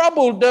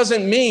trouble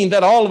doesn't mean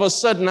that all of a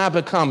sudden I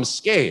become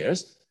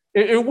scarce.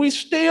 We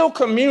still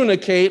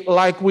communicate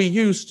like we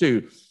used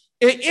to.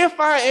 If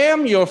I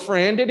am your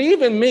friend, it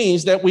even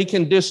means that we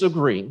can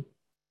disagree.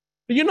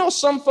 You know,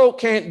 some folk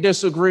can't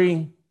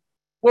disagree.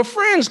 Well,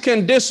 friends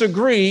can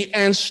disagree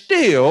and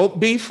still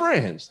be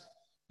friends.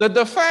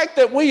 The fact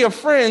that we are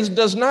friends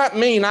does not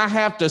mean I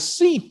have to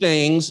see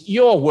things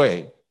your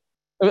way.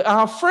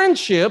 Our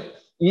friendship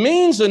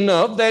means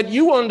enough that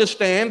you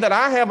understand that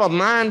I have a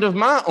mind of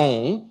my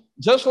own,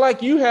 just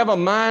like you have a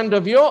mind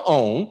of your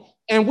own,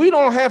 and we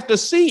don't have to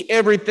see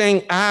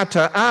everything eye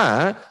to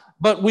eye,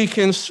 but we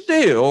can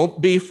still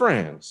be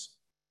friends.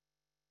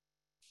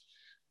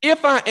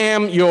 If I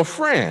am your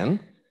friend,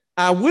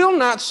 I will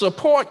not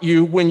support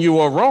you when you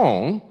are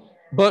wrong,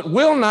 but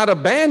will not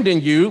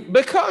abandon you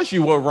because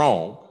you are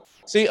wrong.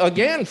 See,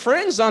 again,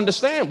 friends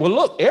understand, well,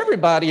 look,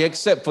 everybody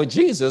except for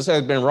Jesus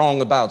has been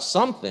wrong about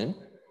something.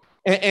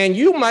 And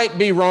you might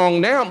be wrong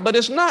now, but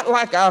it's not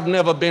like I've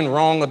never been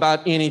wrong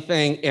about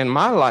anything in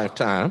my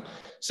lifetime.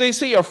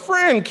 See, a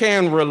friend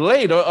can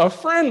relate, or a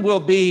friend will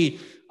be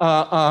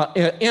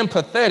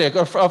empathetic,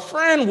 or a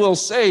friend will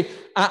say,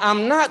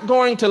 I'm not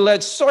going to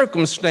let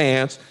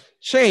circumstance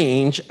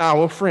change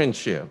our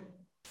friendship.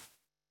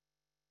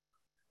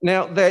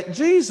 Now, that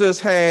Jesus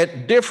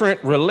had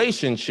different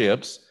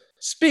relationships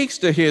speaks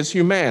to his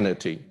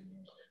humanity.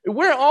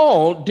 We're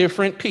all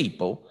different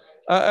people.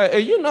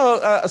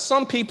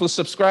 Some people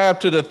subscribe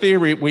to the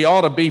theory we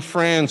ought to be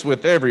friends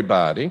with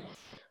everybody,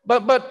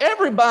 but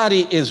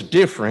everybody is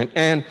different.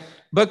 And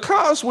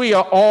because we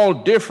are all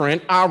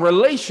different, our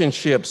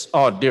relationships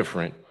are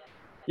different.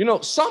 You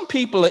know, some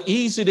people are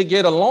easy to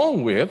get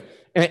along with,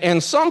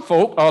 and some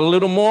folk are a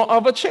little more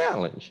of a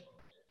challenge.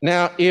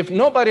 Now, if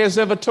nobody has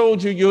ever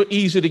told you you're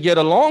easy to get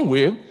along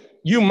with,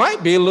 you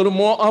might be a little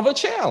more of a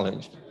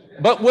challenge.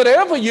 But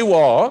whatever you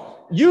are,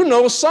 you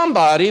know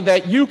somebody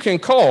that you can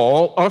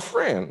call a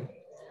friend.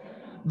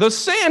 The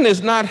sin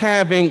is not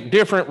having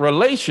different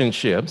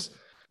relationships.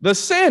 The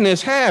sin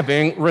is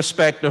having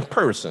respective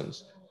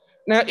persons.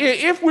 Now,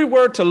 if we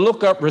were to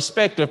look up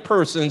respective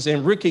persons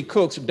in Ricky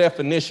Cook's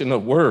definition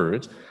of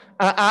words,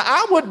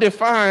 I would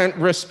define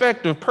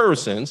respective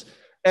persons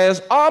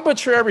as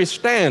arbitrary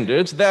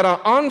standards that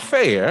are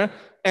unfair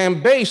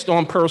and based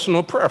on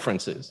personal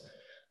preferences.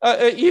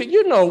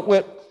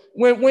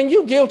 When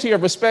you're guilty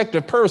of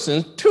respective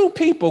persons, two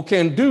people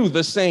can do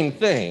the same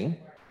thing,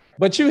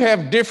 but you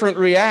have different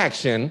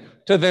reaction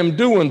to them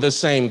doing the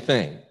same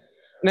thing.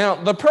 Now,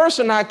 the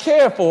person I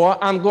care for,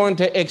 I'm going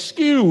to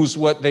excuse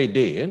what they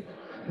did,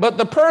 but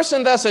the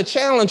person that's a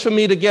challenge for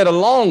me to get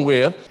along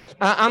with,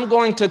 I'm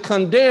going to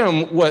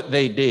condemn what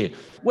they did.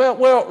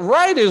 Well,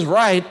 right is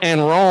right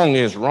and wrong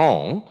is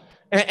wrong.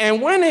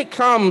 And when it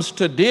comes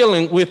to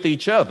dealing with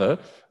each other,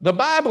 the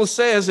Bible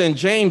says in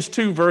James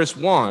 2, verse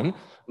 1,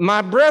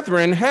 "My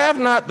brethren, have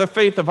not the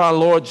faith of our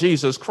Lord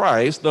Jesus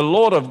Christ, the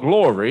Lord of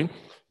glory,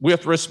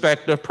 with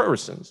respect of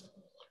persons."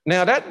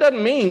 Now, that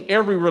doesn't mean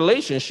every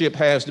relationship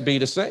has to be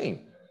the same.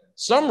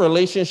 Some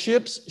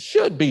relationships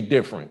should be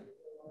different.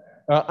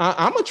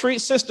 I'm going to treat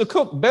Sister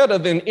Cook better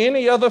than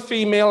any other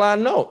female I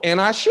know,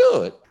 and I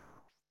should.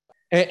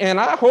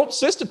 And I hope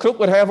Sister Cook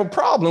would have a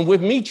problem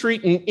with me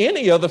treating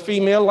any other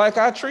female like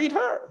I treat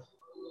her,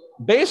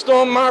 based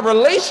on my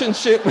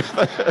relationship with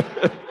her.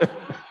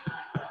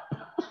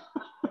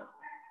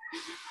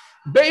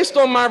 based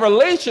on my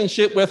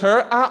relationship with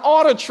her, I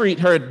ought to treat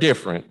her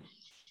different.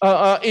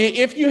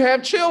 If you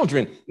have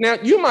children, now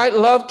you might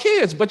love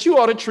kids, but you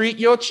ought to treat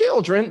your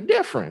children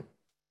different.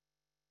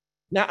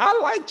 Now, I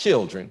like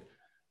children.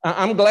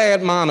 I'm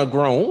glad mine are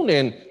grown,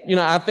 and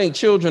I think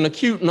children are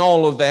cute and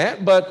all of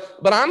that, but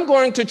I'm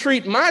going to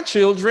treat my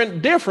children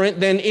different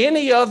than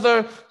any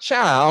other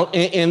child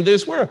in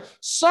this world.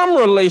 Some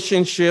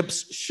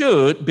relationships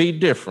should be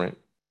different.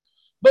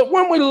 But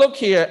when we look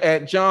here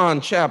at John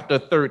chapter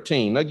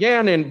 13,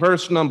 again in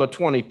verse number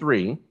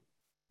 23,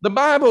 the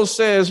Bible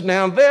says,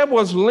 now there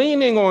was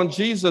leaning on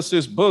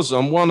Jesus's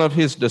bosom one of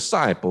his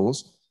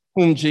disciples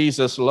whom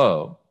Jesus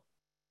loved.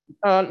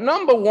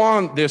 Number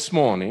one this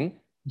morning,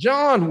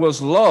 John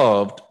was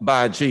loved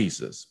by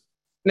Jesus.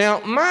 Now,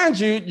 mind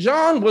you,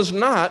 John was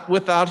not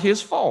without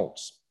his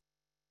faults.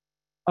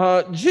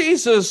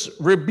 Jesus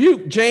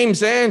rebuked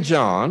James and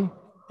John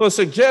for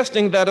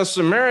suggesting that a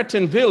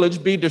Samaritan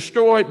village be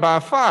destroyed by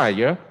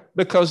fire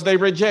because they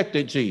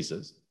rejected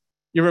Jesus.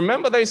 You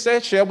remember they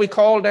said, shall we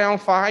call down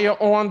fire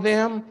on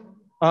them?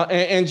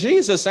 And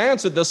Jesus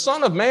answered, the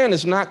Son of Man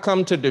is not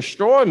come to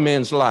destroy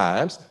men's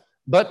lives,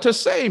 but to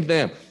save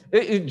them.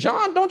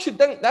 John, don't you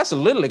think that's a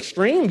little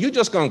extreme? You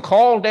just gonna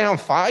call down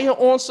fire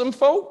on some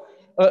folk?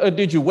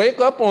 Did you wake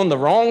up on the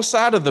wrong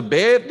side of the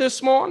bed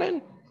this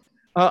morning?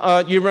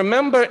 You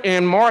remember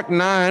in Mark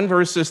 9,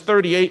 verses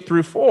 38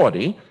 through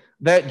 40,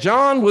 that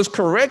John was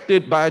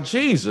corrected by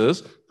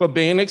Jesus for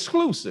being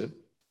exclusive.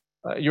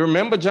 You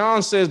remember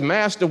John says,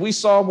 Master, we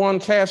saw one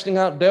casting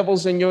out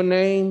devils in your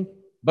name,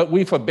 but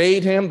we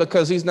forbade him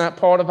because he's not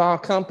part of our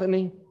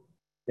company.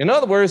 In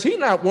other words, he's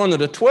not one of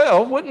the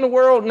 12. What in the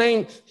world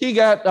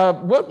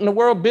what in the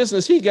world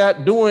business he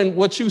got doing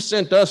what you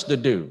sent us to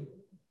do?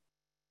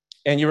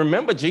 And you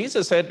remember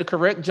Jesus had to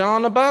correct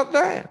John about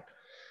that.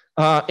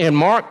 In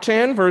Mark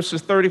 10,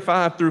 verses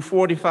 35 through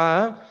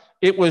 45,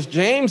 it was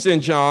James and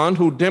John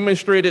who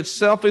demonstrated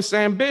selfish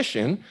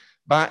ambition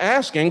by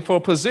asking for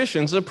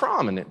positions of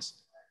prominence.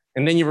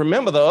 And then you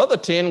remember the other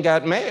 10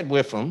 got mad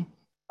with them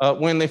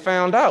when they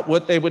found out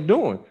what they were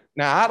doing.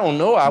 Now, I don't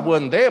know, I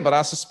wasn't there, but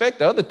I suspect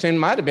the other 10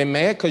 might have been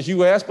mad because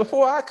you asked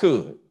before I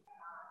could.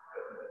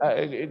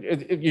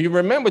 You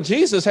remember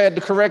Jesus had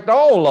to correct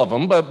all of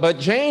them, but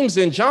James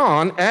and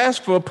John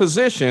asked for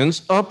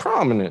positions of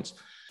prominence.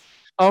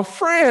 A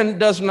friend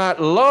does not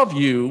love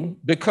you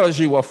because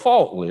you are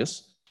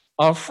faultless.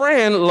 A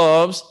friend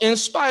loves in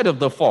spite of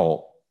the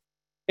fault.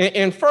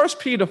 In 1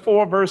 Peter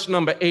 4, verse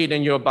number 8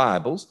 in your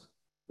Bibles,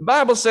 the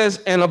Bible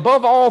says, and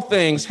above all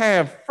things,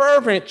 have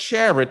fervent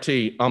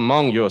charity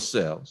among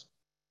yourselves.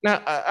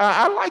 Now,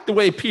 I like the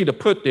way Peter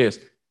put this.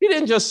 He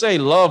didn't just say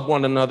love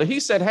one another. He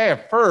said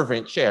have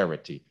fervent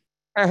charity.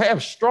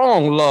 Have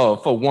strong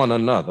love for one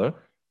another,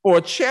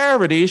 for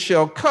charity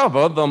shall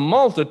cover the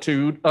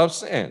multitude of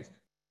sins.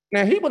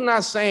 Now, he was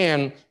not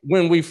saying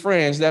when we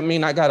friends, that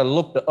means I got to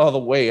look the other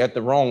way at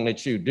the wrong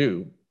that you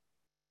do.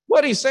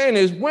 What he's saying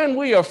is when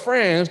we are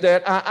friends,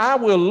 that I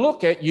will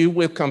look at you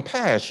with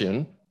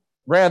compassion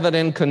rather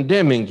than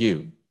condemning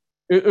you.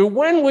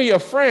 When we are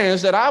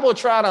friends, that I will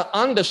try to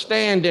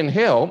understand and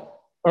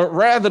help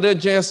rather than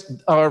just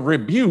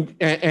rebuke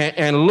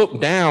and look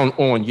down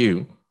on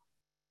you.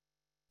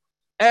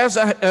 As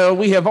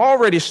we have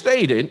already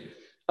stated,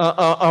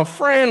 a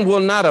friend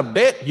will not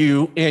abet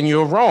you in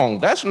your wrong.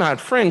 That's not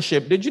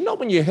friendship. Did you know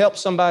when you help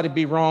somebody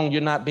be wrong,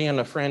 you're not being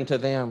a friend to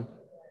them?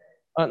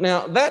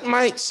 Now, that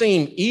might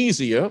seem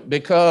easier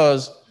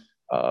because,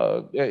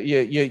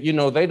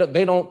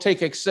 they don't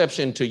take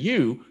exception to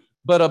you,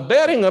 but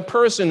abetting a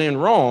person in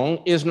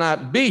wrong is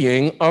not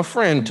being a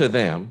friend to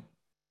them.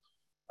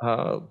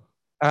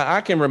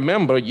 I can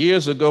remember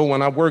years ago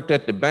when I worked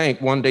at the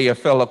bank, one day a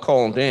fella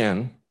called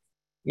in.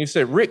 He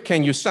said, Rick,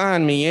 can you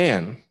sign me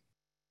in?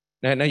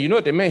 Now, you know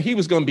what that meant? He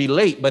was going to be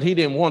late, but he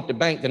didn't want the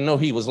bank to know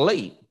he was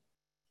late.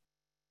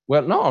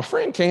 Well, no, a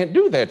friend can't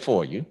do that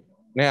for you.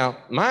 Now,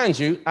 mind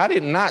you, I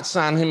did not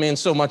sign him in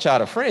so much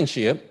out of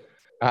friendship.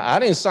 I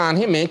didn't sign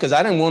him in because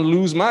I didn't want to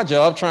lose my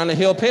job trying to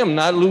help him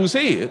not lose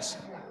his.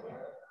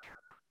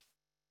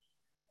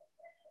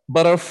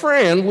 But a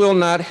friend will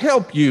not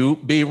help you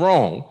be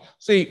wrong.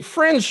 See,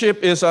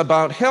 friendship is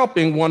about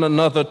helping one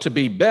another to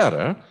be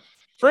better.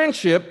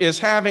 Friendship is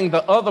having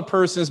the other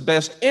person's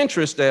best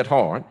interest at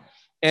heart,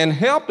 and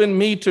helping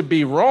me to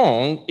be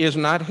wrong is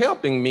not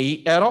helping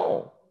me at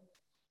all.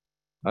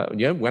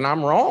 When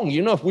I'm wrong,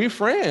 if we're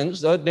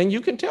friends, then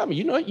you can tell me,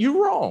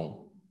 you're wrong.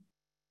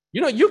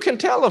 You can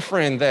tell a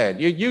friend that.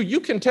 You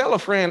can tell a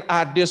friend,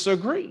 I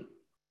disagree.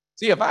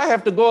 See, if I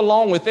have to go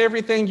along with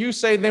everything you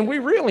say, then we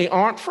really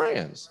aren't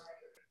friends.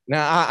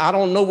 Now, I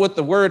don't know what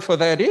the word for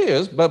that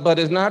is, but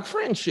it's not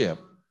friendship.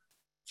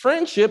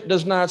 Friendship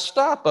does not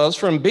stop us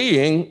from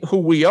being who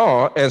we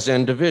are as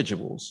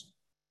individuals.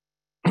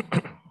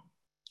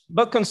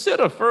 But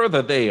consider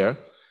further there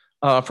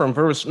from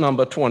verse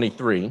number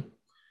 23,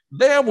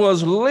 there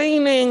was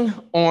leaning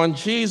on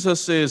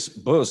Jesus's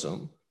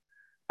bosom.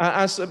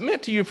 I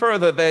submit to you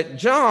further that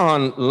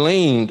John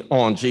leaned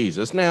on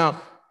Jesus.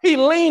 Now, he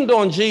leaned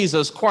on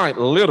Jesus quite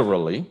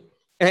literally,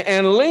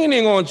 And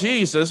leaning on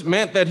Jesus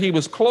meant that he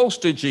was close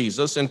to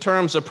Jesus in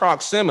terms of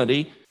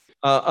proximity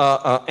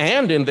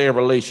and in their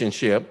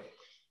relationship.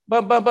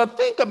 But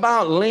think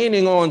about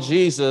leaning on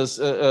Jesus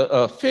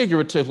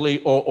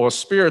figuratively or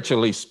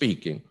spiritually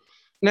speaking.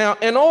 Now,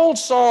 an old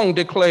song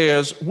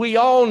declares, we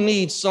all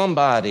need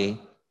somebody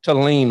to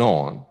lean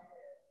on.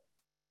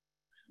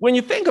 When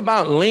you think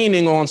about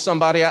leaning on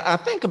somebody, I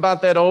think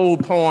about that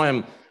old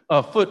poem,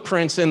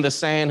 Footprints in the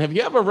Sand. Have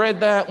you ever read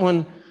that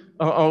one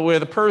where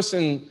the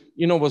person,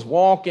 was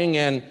walking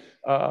and,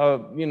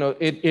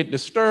 it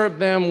disturbed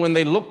them when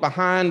they looked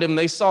behind them.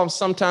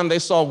 Sometimes they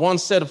saw one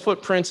set of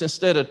footprints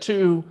instead of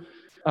two.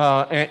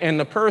 And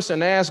the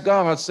person asked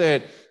God,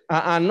 said,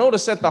 I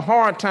noticed at the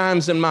hard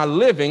times in my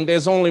living,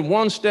 there's only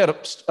one set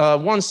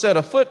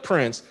of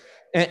footprints.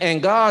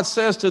 And God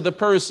says to the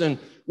person,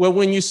 well,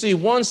 when you see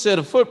one set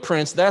of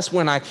footprints, that's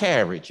when I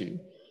carried you.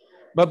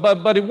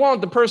 But he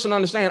wanted the person to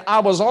understand, I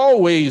was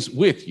always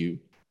with you.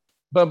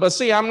 But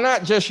see, I'm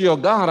not just your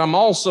God, I'm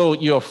also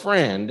your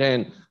friend.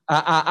 And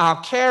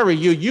I'll carry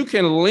you. You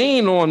can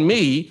lean on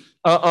me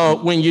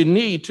when you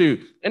need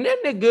to. And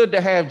isn't it good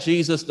to have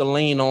Jesus to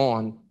lean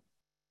on?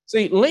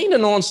 See,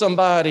 leaning on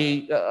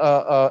somebody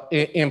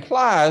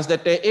implies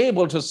that they're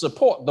able to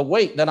support the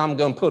weight that I'm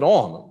going to put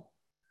on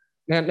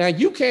them. Now,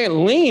 you can't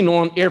lean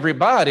on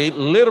everybody,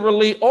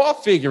 literally or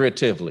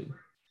figuratively.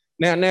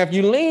 Now, if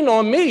you lean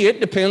on me, it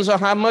depends on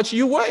how much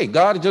you weigh.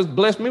 God just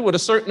blessed me with a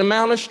certain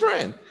amount of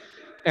strength.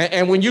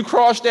 And when you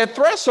cross that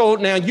threshold,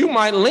 now you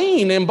might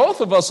lean and both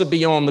of us will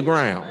be on the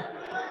ground.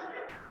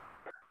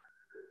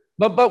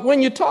 But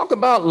when you talk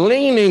about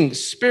leaning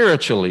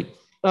spiritually,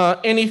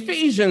 in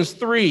Ephesians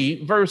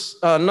 3, verse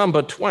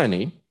number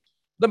 20,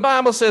 the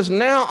Bible says,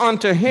 now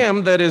unto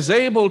him that is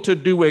able to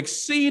do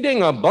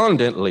exceeding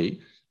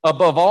abundantly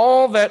above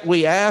all that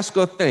we ask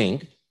or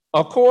think,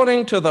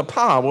 according to the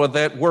power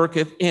that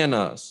worketh in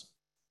us.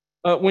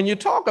 When you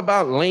talk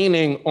about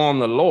leaning on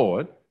the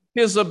Lord,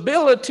 his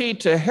ability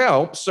to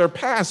help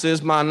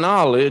surpasses my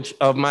knowledge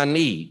of my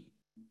need.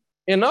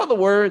 In other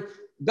words,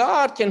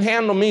 God can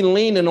handle me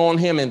leaning on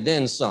him and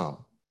then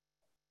some.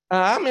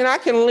 I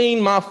can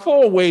lean my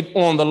full weight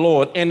on the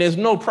Lord and there's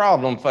no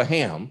problem for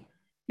him.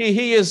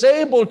 He is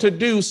able to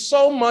do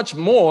so much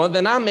more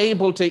than I'm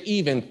able to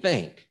even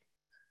think.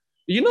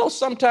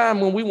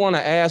 Sometimes when we want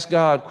to ask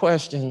God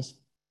questions,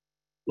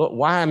 look,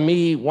 why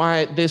me?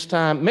 Why at this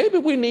time? Maybe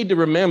we need to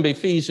remember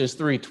Ephesians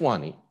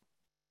 3:20.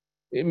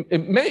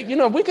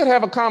 We could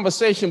have a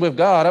conversation with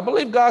God. I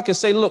believe God can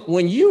say, look,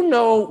 when you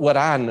know what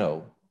I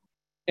know,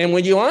 and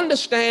when you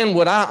understand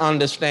what I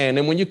understand,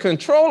 and when you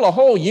control a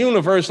whole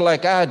universe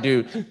like I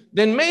do,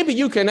 then maybe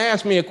you can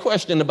ask me a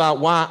question about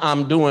why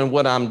I'm doing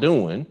what I'm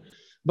doing.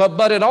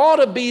 But it ought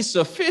to be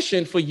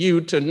sufficient for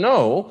you to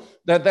know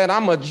that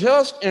I'm a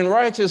just and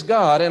righteous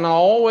God, and I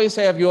always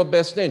have your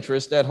best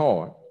interest at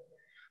heart.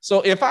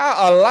 So if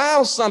I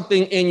allow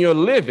something in your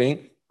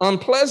living,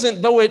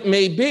 unpleasant though it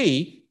may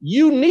be,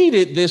 you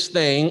needed this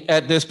thing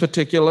at this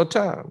particular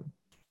time.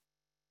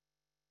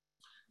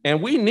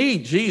 And we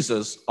need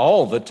Jesus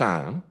all the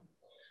time,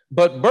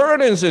 but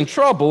burdens and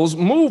troubles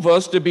move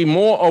us to be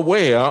more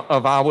aware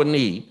of our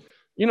need.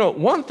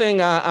 One thing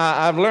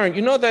I've learned,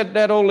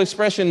 that old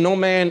expression, no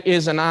man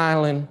is an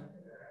island.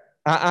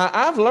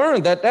 I've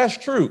learned that that's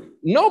true.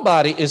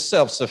 Nobody is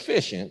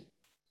self-sufficient,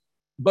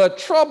 but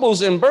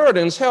troubles and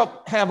burdens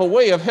have a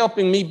way of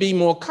helping me be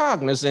more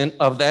cognizant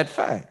of that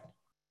fact.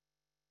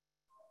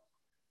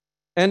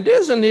 And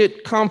isn't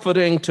it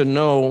comforting to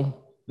know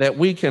that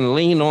we can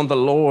lean on the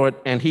Lord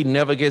and he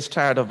never gets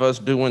tired of us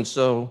doing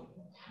so?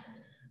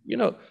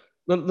 The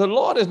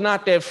Lord is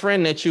not that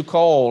friend that you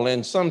call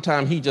and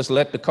sometimes he just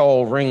let the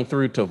call ring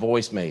through to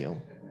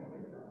voicemail.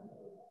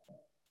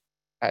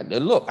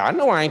 Look, I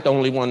know I ain't the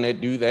only one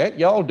that do that.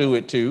 Y'all do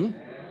it too.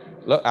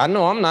 Look, I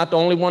know I'm not the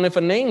only one. If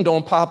a name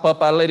don't pop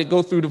up, I let it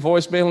go through the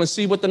voicemail and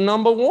see what the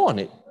number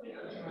wanted.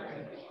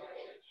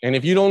 And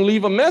if you don't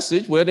leave a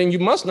message, well, then you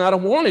must not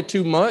have wanted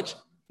too much,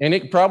 and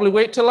it probably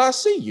wait till I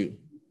see you.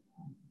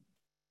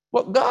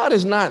 Well, God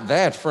is not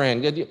that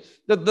friend.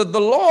 The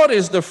Lord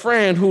is the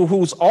friend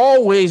who's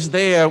always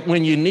there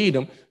when you need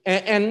him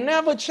and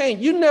never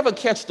change. You never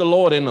catch the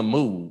Lord in a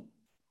mood.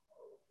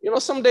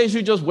 Some days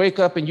you just wake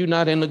up and you're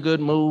not in a good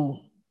mood.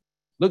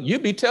 Look, you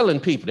be telling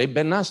people, they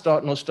better not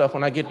start no stuff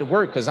when I get to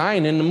work because I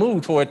ain't in the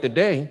mood for it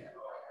today.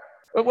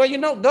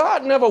 Well,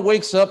 God never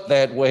wakes up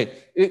that way.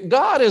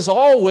 God is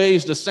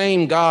always the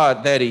same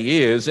God that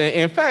he is.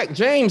 In fact,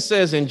 James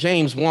says in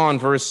James 1,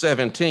 verse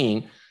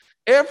 17,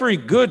 every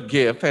good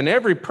gift and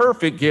every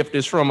perfect gift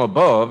is from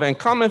above and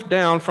cometh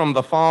down from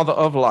the Father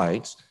of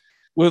lights,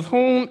 with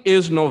whom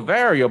is no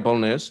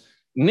variableness,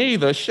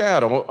 neither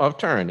shadow of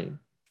turning.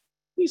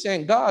 He's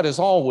saying God is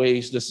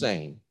always the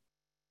same.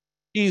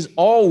 He's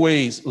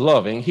always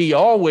loving. He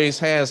always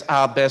has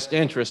our best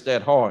interest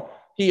at heart.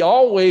 He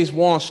always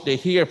wants to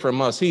hear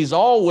from us. He's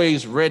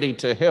always ready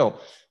to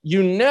help.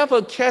 You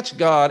never catch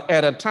God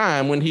at a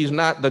time when he's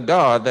not the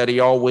God that he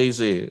always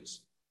is.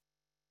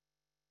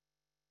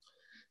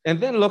 And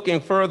then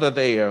looking further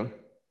there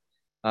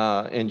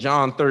in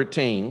John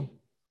 13,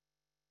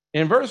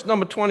 In verse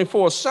number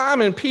 24,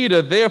 Simon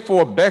Peter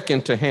therefore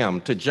beckoned to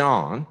him, to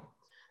John,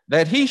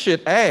 that he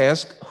should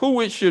ask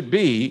who it should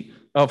be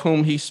of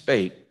whom he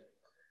spake.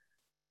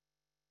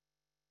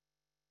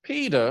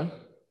 Peter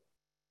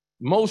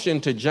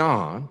motioned to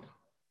John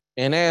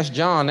and asked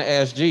John to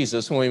ask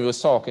Jesus who he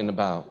was talking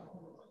about.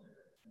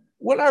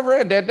 When I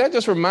read that, that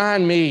just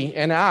reminded me,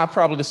 and I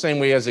probably the same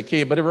way as a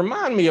kid, but it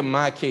reminded me of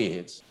my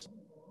kids.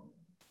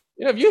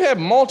 You know, if you have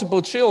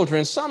multiple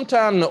children,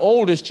 sometimes the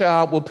oldest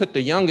child will put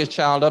the youngest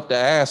child up to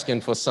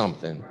asking for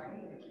something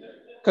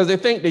because they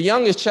think the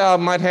youngest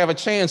child might have a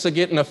chance of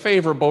getting a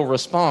favorable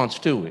response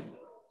to it.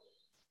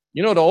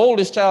 You know, the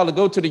oldest child will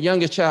go to the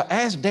youngest child,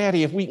 ask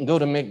daddy if we can go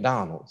to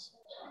McDonald's.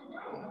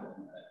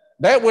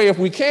 That way, if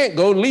we can't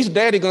go, at least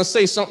daddy gonna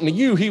say something to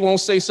you. He won't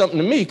say something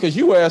to me because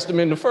you asked him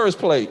in the first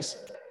place.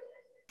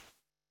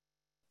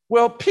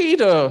 Well,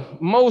 Peter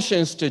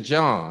motions to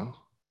John,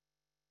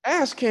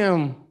 ask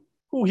him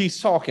who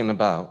he's talking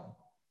about.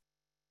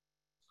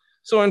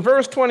 So in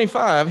verse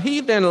 25,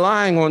 he then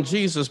lying on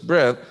Jesus'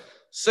 breast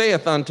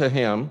saith unto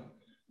him,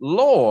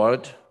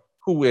 Lord,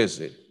 who is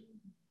it?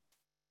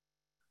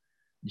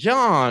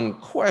 John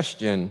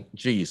questioned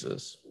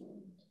Jesus.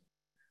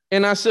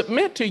 And I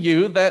submit to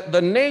you that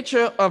the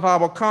nature of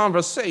our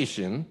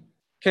conversation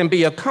can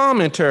be a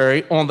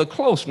commentary on the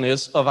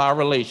closeness of our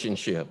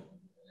relationship.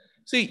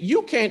 See,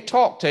 you can't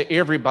talk to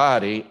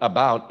everybody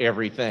about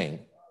everything.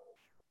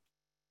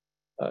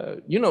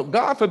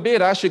 God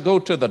forbid I should go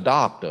to the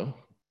doctor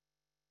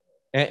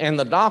and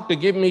the doctor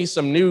give me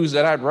some news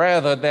that I'd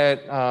rather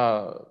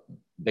that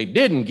they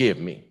didn't give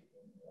me.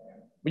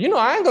 But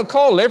I ain't gonna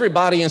call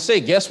everybody and say,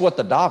 guess what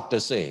the doctor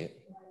said?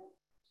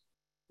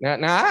 Now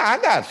I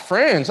got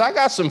friends, I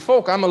got some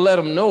folk, I'm gonna let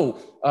them know,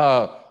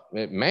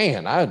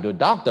 the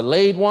doctor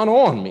laid one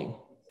on me.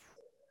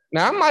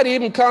 Now I might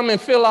even come and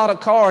fill out a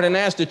card and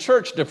ask the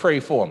church to pray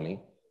for me.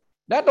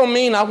 That don't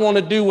mean I want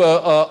to do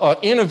a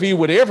interview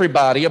with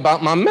everybody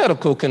about my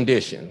medical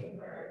condition.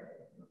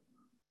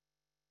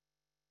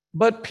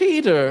 But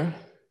Peter,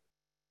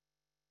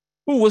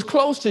 who was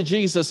close to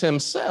Jesus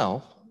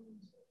himself,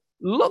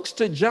 looks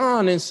to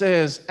John and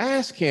says,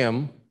 ask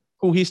him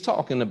who he's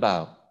talking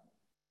about.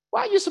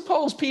 Why do you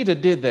suppose Peter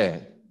did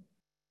that?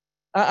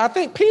 I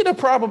think Peter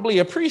probably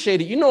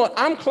appreciated,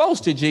 I'm close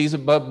to Jesus,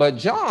 but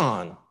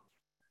John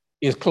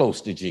is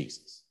close to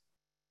Jesus.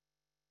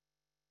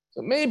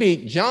 So maybe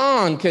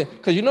John can,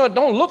 because it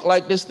don't look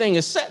like this thing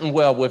is setting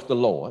well with the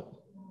Lord.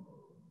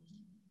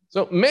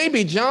 So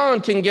maybe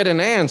John can get an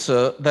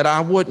answer that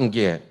I wouldn't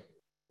get.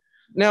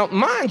 Now,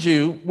 mind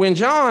you, when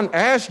John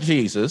asked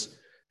Jesus,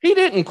 he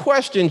didn't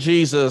question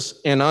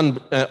Jesus in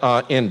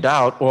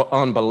doubt or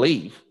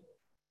unbelief.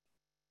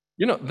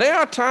 There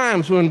are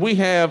times when we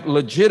have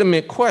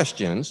legitimate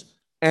questions,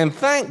 and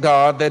thank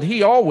God that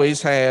he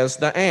always has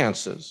the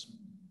answers.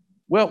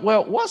 Well,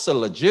 what's a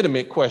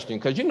legitimate question?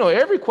 Because,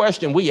 every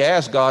question we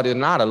ask God is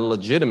not a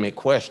legitimate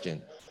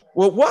question.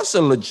 Well, what's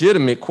a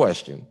legitimate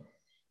question?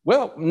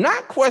 Well,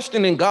 not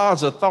questioning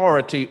God's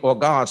authority or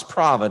God's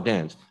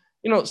providence.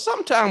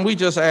 Sometimes we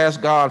just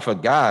ask God for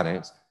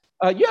guidance.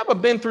 You ever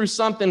been through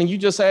something and you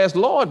just ask,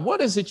 Lord,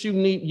 what is it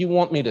you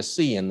want me to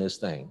see in this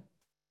thing?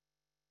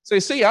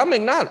 See,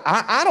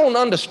 I don't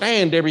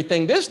understand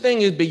everything. This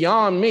thing is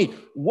beyond me.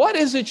 What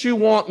is it you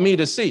want me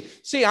to see?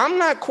 See, I'm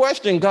not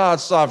questioning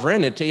God's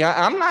sovereignty.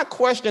 I'm not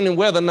questioning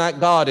whether or not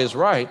God is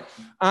right.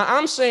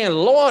 I'm saying,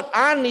 Lord,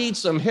 I need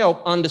some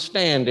help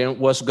understanding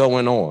what's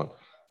going on.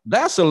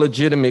 That's a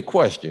legitimate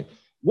question.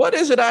 What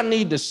is it I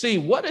need to see?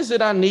 What is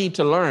it I need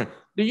to learn?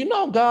 Do you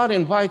know God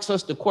invites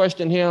us to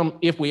question him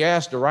if we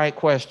ask the right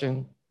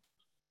question?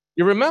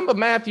 You remember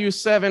Matthew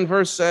 7,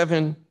 verse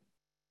 7?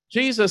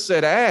 Jesus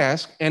said,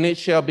 ask, and it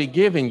shall be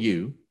given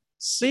you.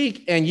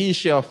 Seek, and ye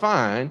shall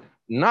find.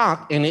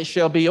 Knock, and it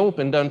shall be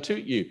opened unto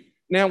you.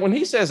 Now, when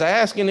he says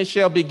ask, and it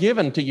shall be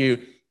given to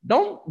you,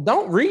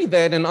 don't read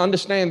that and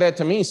understand that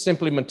to mean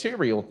simply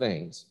material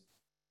things.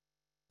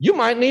 You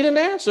might need an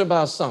answer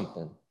about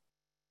something.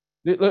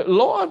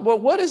 Lord, well,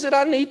 what is it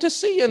I need to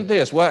see in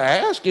this? Well,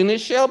 ask, and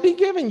it shall be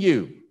given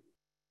you.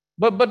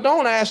 But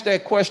don't ask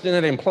that question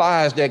that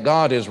implies that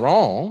God is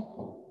wrong.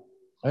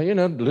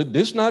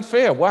 This is not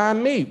fair. Why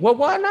me? Well,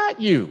 why not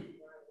you?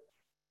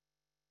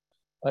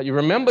 You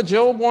remember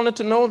Job wanted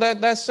to know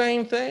that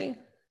same thing?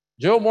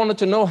 Job wanted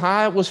to know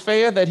how it was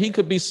fair that he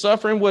could be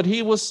suffering what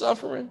he was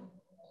suffering.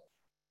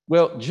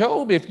 Well,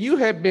 Job, if you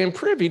had been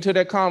privy to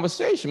that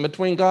conversation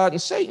between God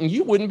and Satan,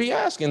 you wouldn't be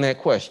asking that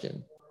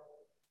question.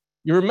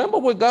 You remember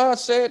what God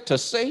said to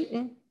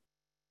Satan?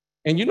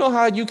 And you know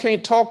how you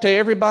can't talk to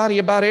everybody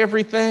about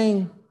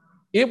everything?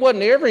 It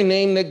wasn't every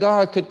name that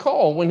God could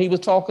call when he was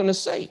talking to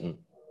Satan.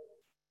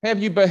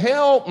 Have you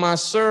beheld my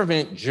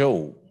servant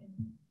Job?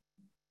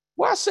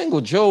 Why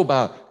single Job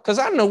out? Because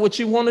I know what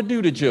you want to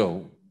do to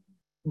Job.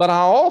 But I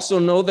also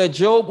know that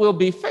Job will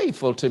be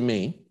faithful to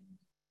me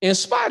in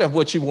spite of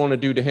what you want to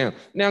do to him.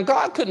 Now,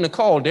 God couldn't have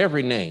called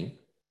every name.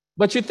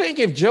 But you think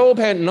if Job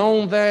had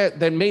known that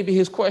maybe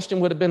his question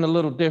would have been a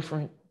little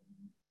different?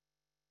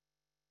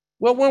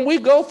 Well, when we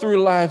go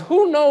through life,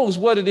 who knows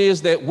what it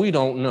is that we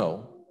don't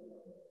know?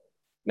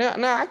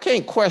 Now I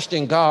can't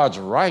question God's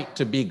right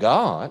to be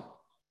God.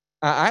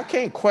 I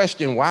can't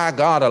question why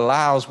God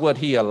allows what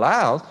he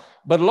allows.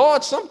 But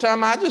Lord,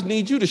 sometimes I just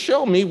need you to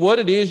show me what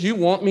it is you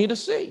want me to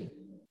see.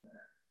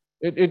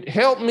 It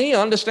helped me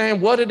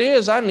understand what it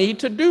is I need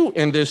to do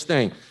in this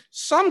thing.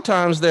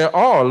 Sometimes there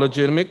are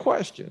legitimate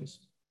questions.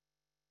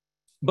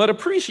 But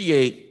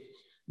appreciate,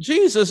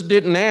 Jesus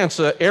didn't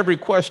answer every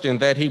question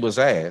that he was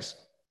asked,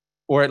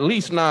 or at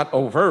least not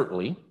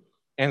overtly.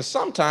 And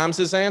sometimes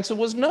his answer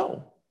was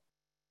no.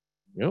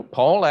 You know,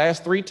 Paul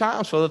asked 3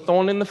 times for the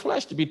thorn in the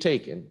flesh to be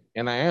taken,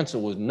 and the answer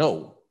was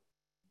no.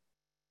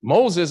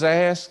 Moses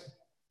asked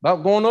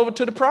about going over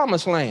to the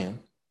promised land.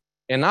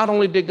 And not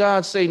only did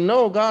God say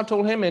no, God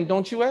told him, and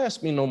don't you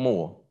ask me no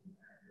more.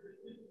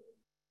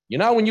 You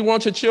know, when you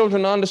want your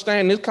children to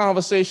understand this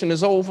conversation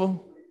is over,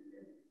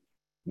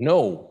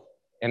 no.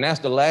 And that's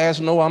the last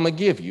no I'm going to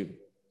give you.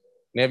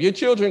 Now, if your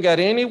children got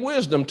any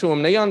wisdom to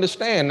them, they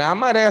understand. Now, I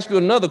might ask you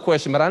another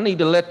question, but I need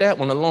to let that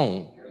one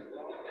alone.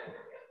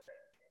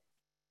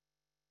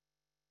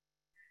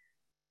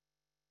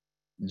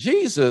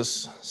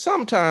 Jesus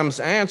sometimes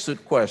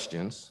answered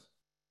questions,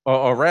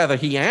 or rather,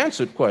 he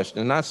answered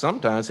questions, not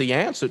sometimes, he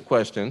answered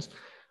questions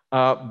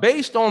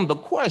based on the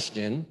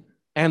question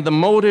and the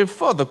motive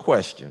for the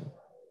question.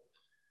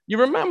 You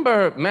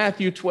remember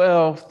Matthew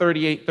 12,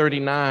 38,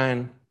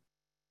 39?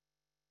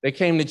 They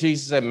came to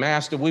Jesus and said,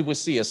 Master, we would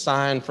see a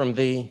sign from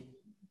thee.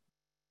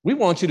 We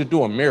want you to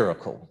do a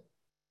miracle.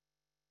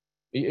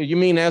 You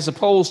mean as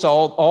opposed to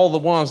all the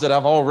ones that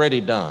I've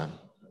already done?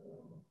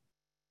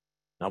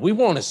 Now, we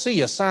want to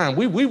see a sign.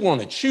 We want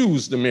to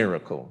choose the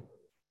miracle.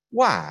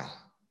 Why?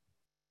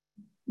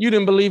 You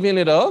didn't believe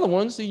any of the other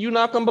ones. So you're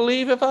not going to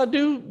believe if I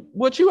do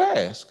what you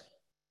ask.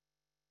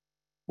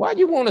 Why do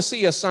you want to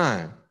see a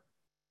sign?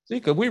 See,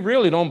 because we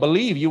really don't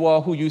believe you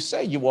are who you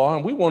say you are,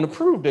 and we want to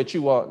prove that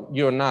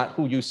you're not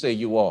who you say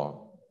you are.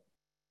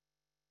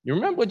 You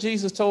remember what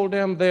Jesus told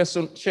them? There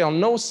shall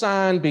no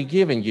sign be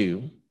given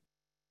you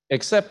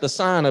except the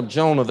sign of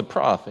Jonah the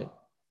prophet.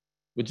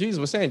 But Jesus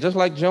was saying, just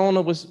like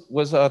Jonah was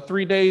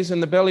 3 days in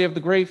the belly of the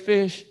great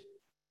fish,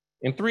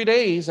 in 3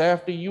 days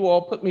after you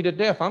all put me to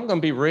death, I'm going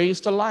to be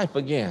raised to life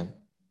again.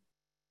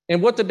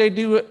 And what did they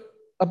do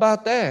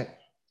about that?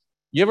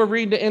 You ever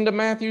read the end of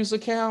Matthew's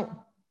account?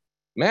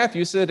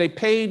 Matthew said they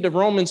paid the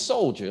Roman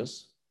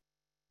soldiers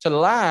to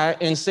lie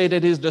and say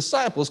that his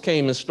disciples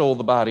came and stole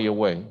the body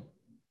away.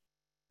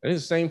 And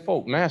it's the same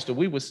folk. Master,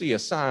 we would see a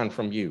sign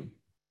from you.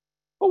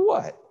 For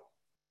what?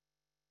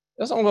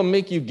 That's not going to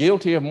make you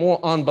guilty of more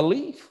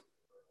unbelief.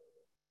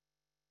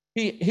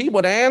 He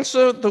would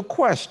answer the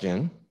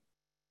question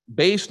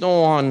based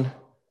on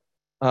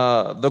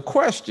the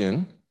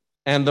question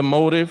and the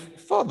motive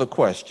for the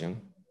question.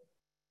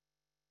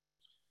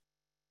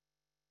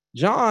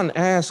 John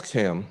asked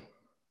him,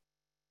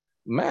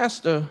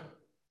 Master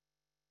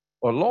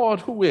or Lord,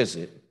 who is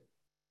it?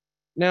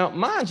 Now,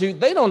 mind you,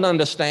 they don't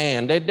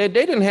understand. They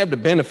didn't have the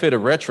benefit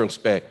of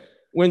retrospect.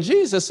 When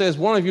Jesus says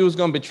one of you is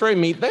going to betray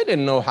me, they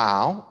didn't know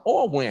how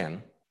or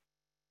when.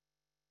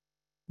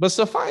 But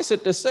suffice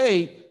it to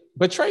say,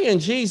 betraying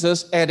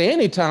Jesus at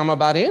any time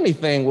about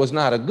anything was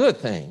not a good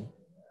thing.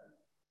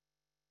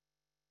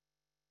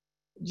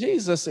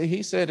 Jesus,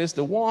 he said, it's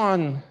the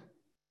one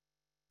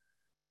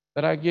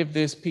that I give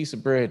this piece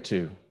of bread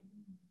to.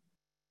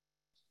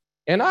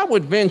 And I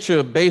would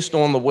venture, based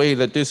on the way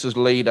that this is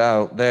laid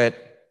out, that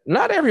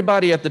not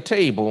everybody at the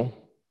table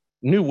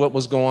knew what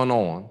was going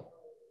on.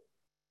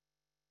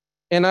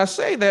 And I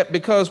say that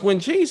because when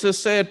Jesus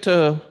said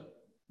to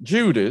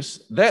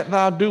Judas, that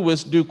thou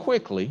doest do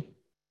quickly,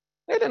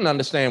 they didn't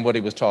understand what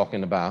he was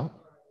talking about.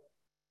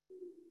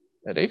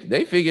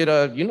 They figured,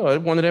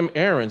 one of them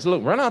errands,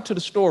 look, run out to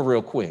the store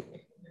real quick.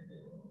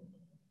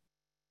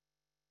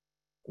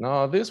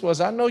 No, this was,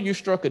 I know you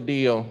struck a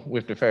deal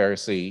with the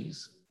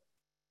Pharisees,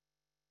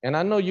 and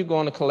I know you're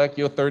going to collect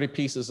your 30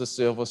 pieces of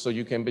silver so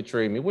you can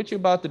betray me. What you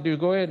about to do,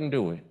 go ahead and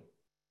do it.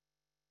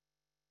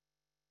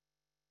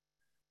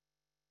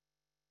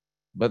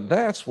 But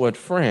that's what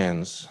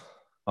friends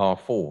are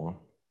for.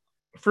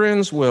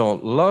 Friends will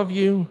love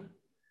you.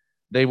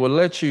 They will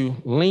let you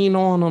lean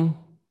on them,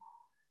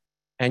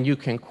 and you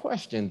can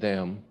question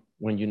them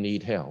when you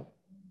need help.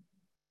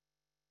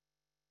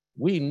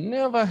 We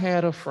never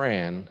had a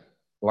friend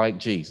like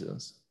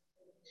Jesus,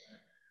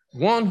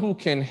 one who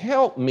can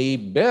help me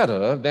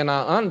better than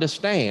I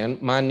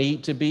understand my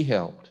need to be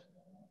helped.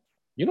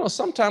 You know,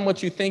 sometimes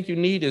what you think you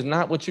need is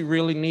not what you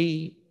really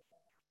need.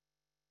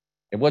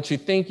 And what you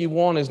think you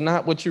want is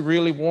not what you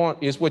really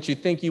want, is what you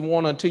think you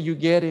want until you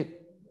get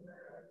it.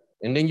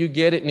 And then you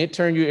get it and it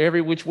turns you every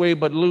which way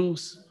but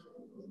loose.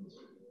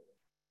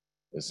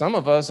 Some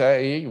of us,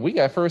 we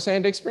got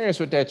firsthand experience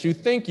with that. You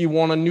think you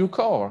want a new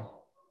car.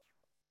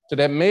 So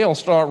that mail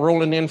start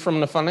rolling in from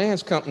the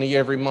finance company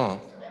every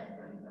month.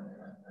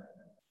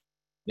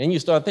 Then you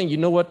start thinking, you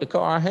know what, the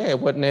car I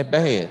had wasn't that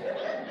bad.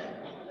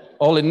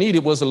 All it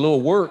needed was a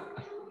little work.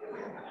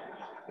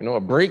 A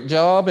brake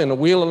job and a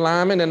wheel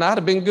alignment, and I'd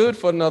have been good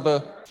for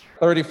another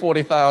 30,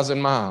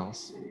 40,000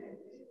 miles.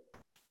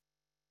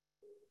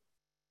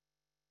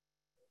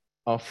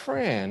 A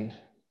friend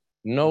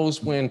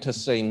knows when to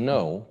say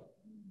no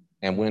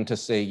and when to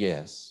say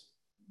yes.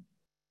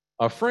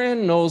 A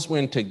friend knows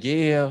when to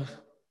give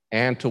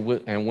and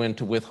when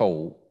to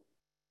withhold.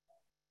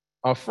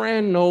 A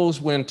friend knows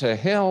when to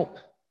help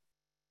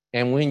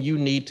and when you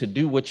need to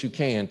do what you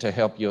can to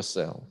help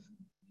yourself.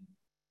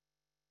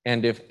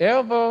 And if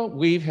ever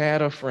we've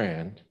had a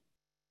friend,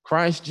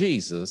 Christ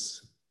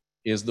Jesus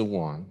is the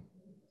one.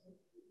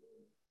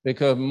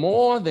 Because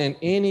more than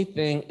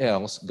anything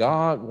else,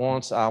 God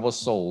wants our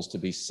souls to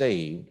be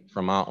saved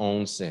from our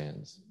own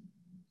sins.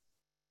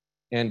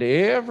 And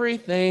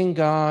everything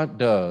God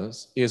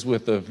does is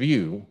with a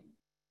view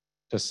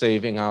to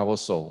saving our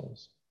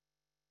souls.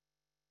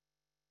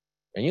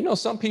 And you know,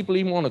 some people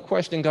even want to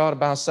question God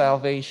about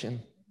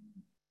salvation.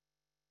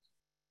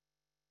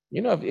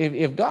 You know,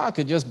 if God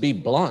could just be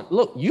blunt,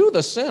 look, you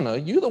the sinner,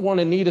 you the one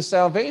that needed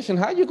salvation,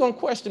 how are you going to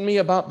question me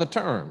about the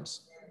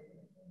terms?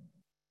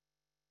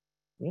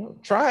 You know,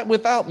 try it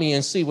without me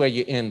and see where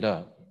you end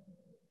up.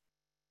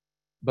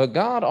 But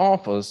God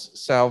offers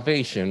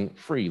salvation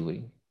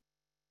freely.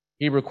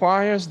 He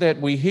requires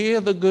that we hear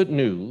the good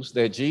news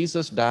that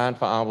Jesus died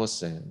for our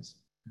sins.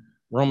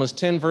 Romans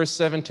 10, verse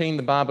 17,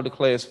 the Bible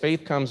declares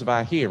faith comes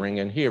by hearing,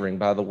 and hearing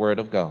by the word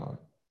of God.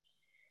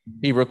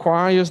 He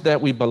requires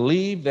that we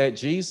believe that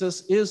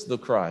Jesus is the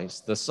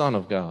Christ, the Son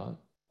of God.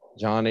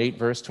 John 8,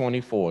 verse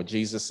 24,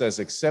 Jesus says,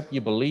 except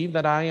you believe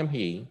that I am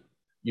he,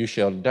 you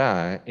shall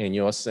die in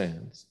your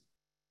sins.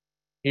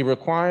 He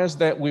requires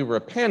that we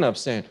repent of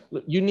sin.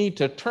 You need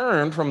to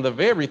turn from the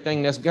very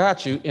thing that's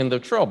got you in the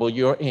trouble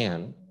you're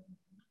in.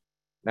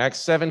 Acts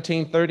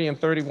 17, 30 and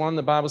 31,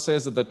 the Bible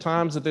says, at the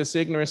times of this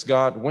ignorance,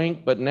 God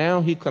winked, but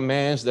now he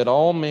commands that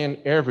all men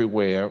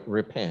everywhere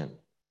repent.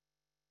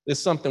 It's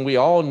something we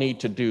all need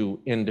to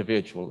do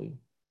individually.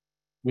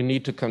 We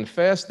need to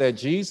confess that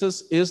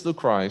Jesus is the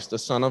Christ, the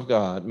Son of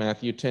God,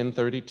 Matthew 10,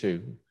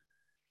 32,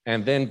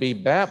 and then be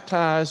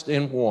baptized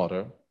in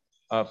water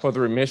for the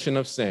remission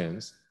of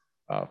sins.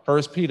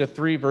 1 Peter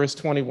 3, verse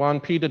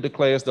 21, Peter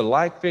declares, the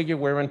like figure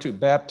whereunto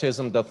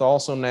baptism doth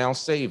also now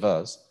save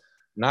us,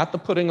 not the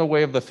putting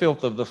away of the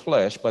filth of the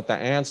flesh, but the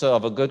answer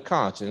of a good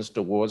conscience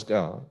towards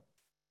God.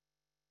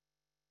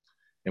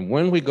 And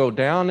when we go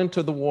down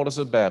into the waters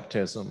of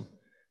baptism,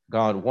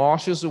 God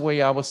washes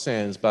away our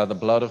sins by the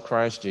blood of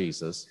Christ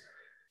Jesus,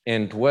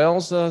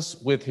 indwells us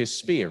with his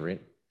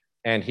spirit,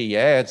 and he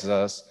adds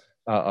us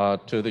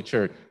to the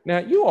church. Now,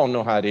 you all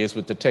know how it is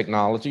with the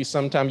technology.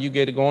 Sometimes you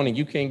get it going and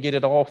you can't get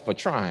it off for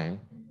trying.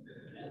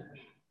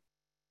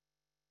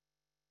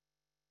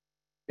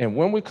 And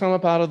when we come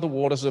up out of the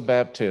waters of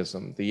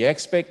baptism, the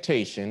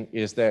expectation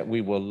is that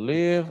we will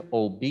live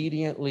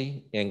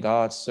obediently in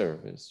God's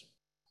service.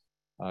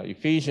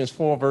 Ephesians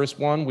 4, verse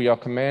 1, we are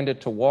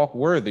commanded to walk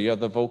worthy of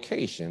the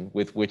vocation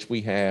with which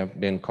we have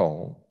been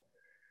called.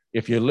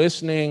 If you're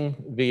listening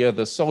via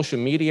the social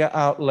media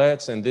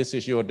outlets and this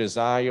is your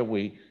desire,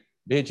 we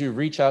bid you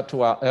reach out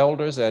to our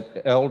elders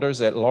at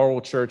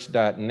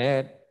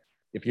laurelchurch.net.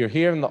 If you're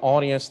here in the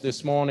audience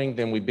this morning,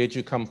 then we bid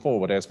you come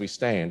forward as we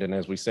stand and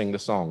as we sing the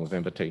song of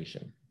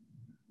invitation.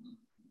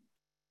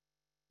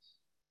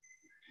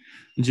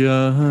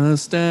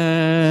 Just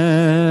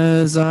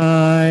as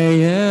I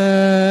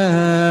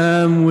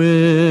am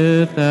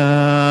without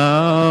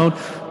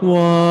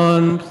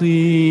one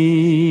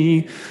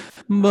plea,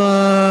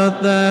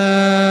 but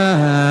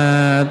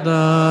that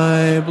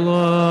thy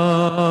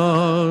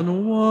blood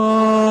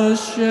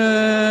was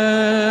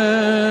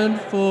shed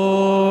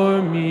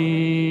for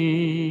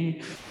me,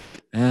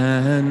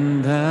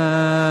 and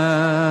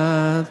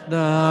that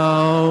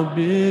thou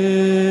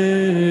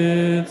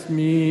bidst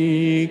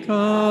me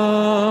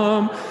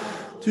come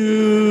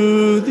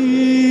to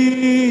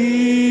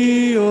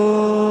thee,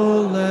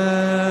 O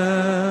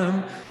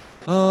Lamb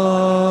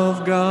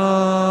of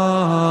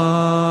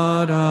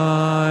God,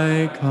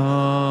 I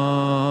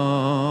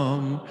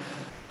come.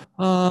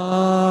 I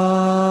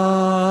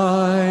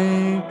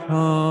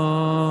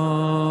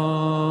come.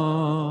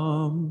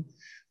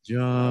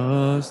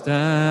 Just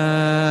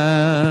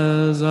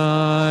as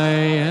I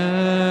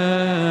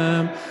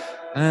am,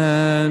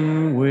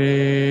 and waiting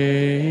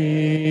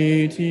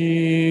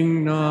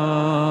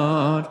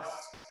not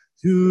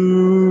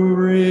to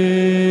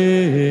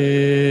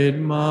rid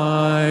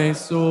my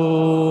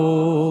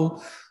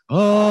soul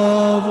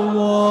of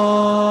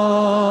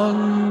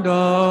one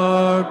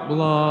dark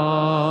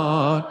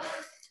blot,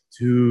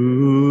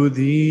 to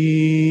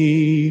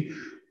thee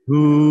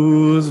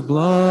whose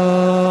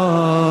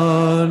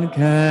blood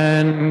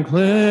can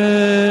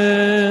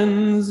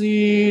cleanse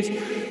each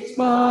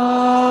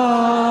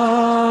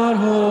spot,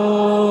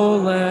 O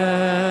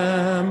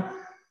Lamb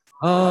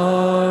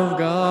of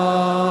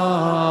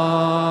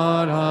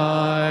God,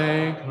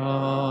 I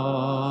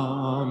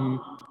come.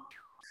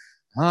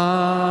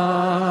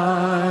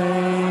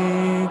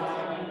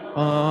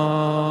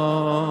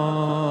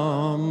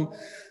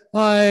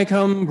 I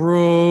come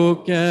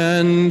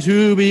broken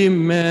to be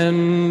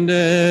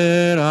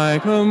mended. I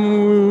come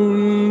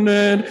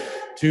wounded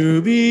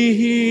to be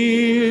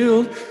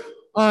healed.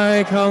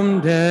 I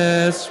come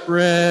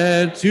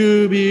desperate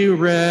to be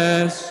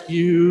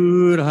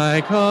rescued. I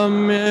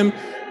come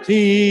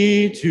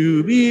empty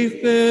to be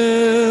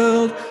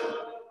filled.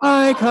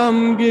 I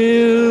come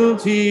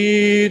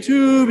guilty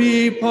to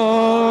be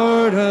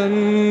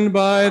pardoned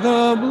by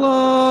the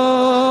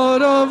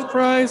blood of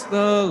Christ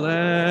the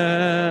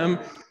Lamb.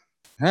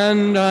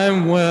 And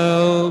I'm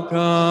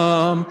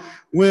welcome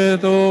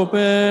with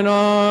open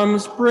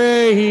arms,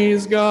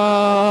 praise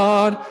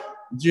God,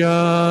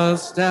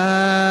 just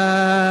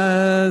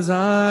as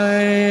I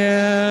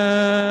am.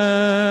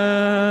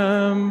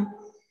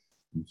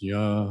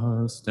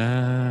 Just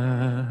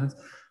as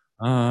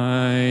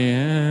I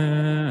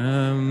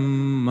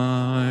am,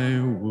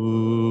 I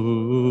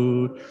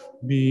would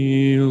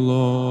be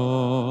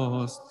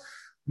lost,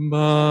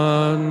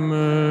 but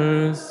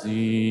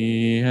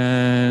mercy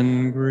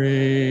and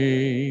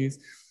grace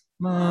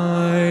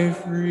my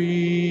freedom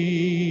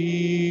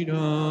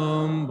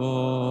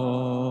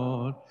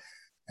bought,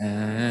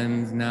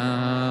 and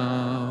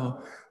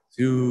now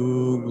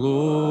to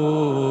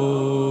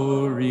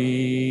glory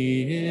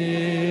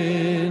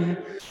in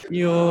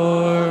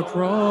your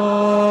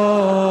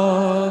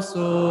cross,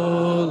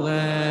 O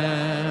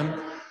Lamb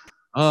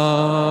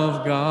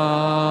of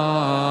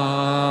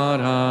God,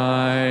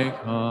 I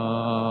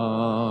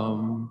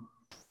come.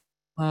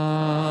 I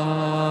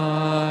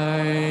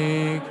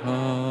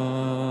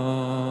come.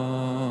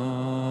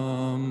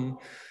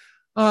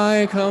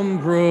 I come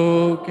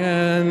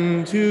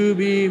broken to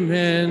be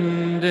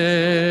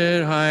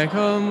mended. I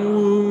come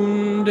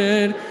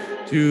wounded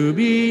to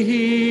be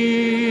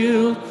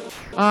healed.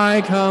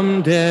 I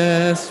come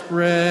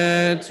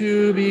desperate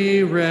to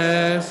be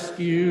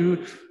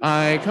rescued.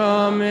 I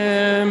come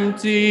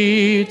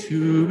empty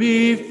to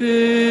be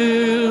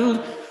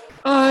filled.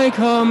 I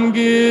come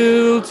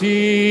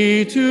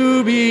guilty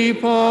to be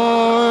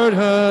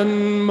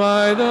pardoned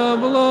by the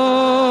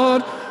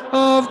blood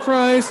of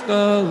Christ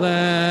the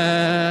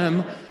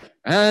Lamb.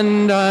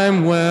 And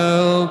I'm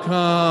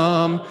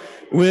welcome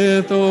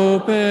with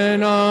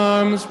open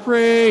arms,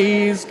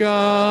 praise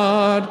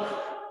God,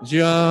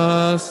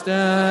 just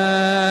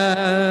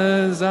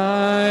as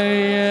I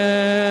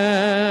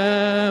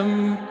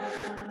am.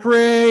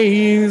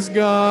 Praise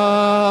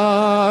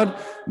God,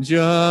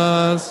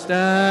 just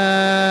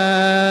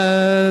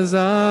as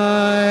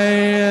I am.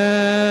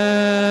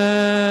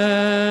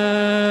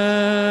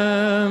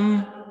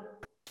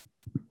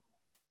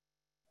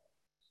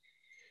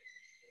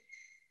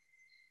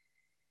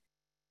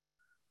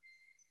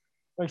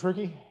 Thanks,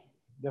 Ricky.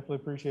 Definitely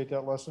appreciate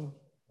that lesson.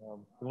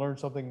 I learn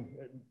something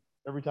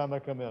every time I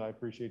come in. I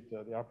appreciate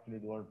the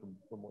opportunity to learn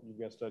from what you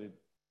guys studied.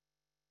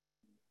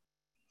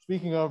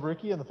 Speaking of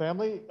Ricky and the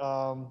family,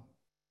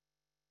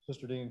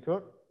 Sister Deanne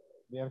Cook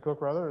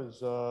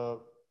is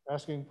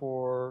asking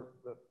for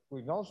we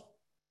acknowledge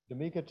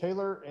D'Amica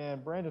Taylor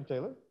and Brandon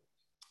Taylor.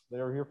 They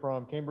are here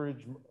from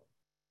Cambridge,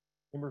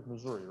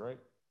 Missouri, right?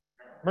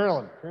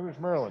 Cambridge,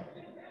 Maryland.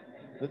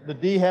 The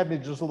D had me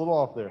just a little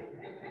off there.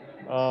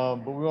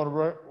 But we want to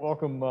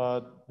welcome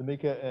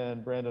D'Amica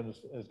and Brandon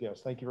as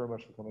guests. Thank you very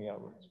much for coming out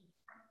with us.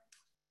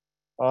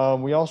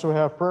 We also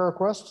have prayer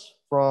requests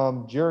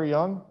from Jerry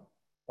Young.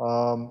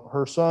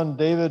 Her son,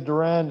 David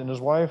Duran, and his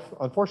wife.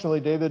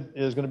 Unfortunately, David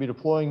is going to be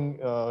deploying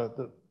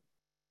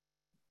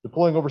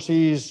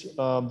overseas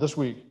this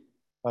week.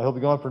 He'll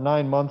be gone for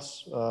 9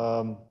 months,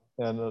 and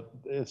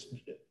it's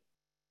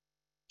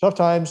tough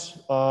times.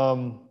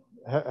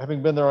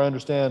 Having been there, I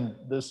understand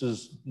this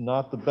is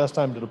not the best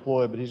time to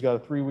deploy, but he's got a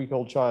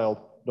 3-week-old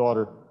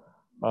daughter,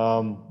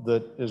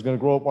 that is going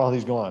to grow up while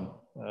he's gone.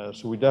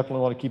 So we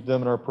definitely want to keep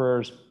them in our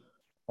prayers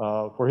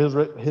for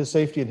his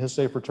safety and his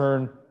safe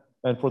return,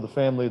 and for the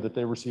family that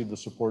they receive the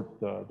support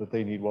that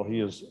they need while he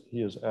is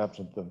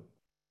absent.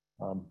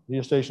 He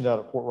is stationed out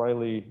at Fort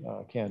Riley,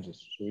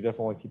 Kansas. So we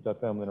definitely want to keep that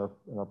family in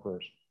our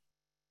prayers.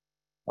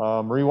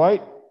 Marie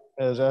White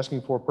is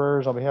asking for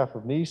prayers on behalf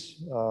of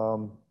niece,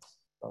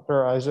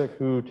 Farrah Isaac,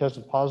 who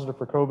tested positive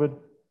for COVID.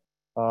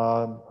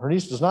 Her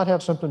niece does not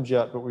have symptoms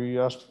yet, but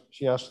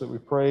she asked that we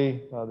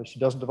pray that she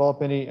doesn't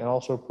develop any, and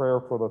also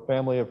prayer for the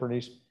family of her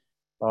niece.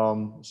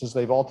 Since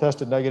they've all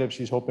tested negative,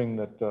 she's hoping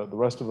that the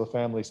rest of the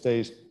family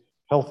stays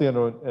healthy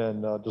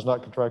and does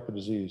not contract the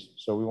disease.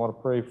 So we want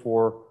to pray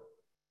for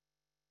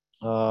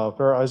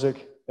Farrah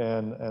Isaac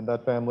and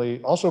that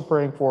family. Also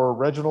praying for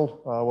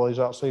Reginald while he's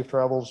out, safe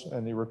travels,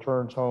 and he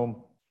returns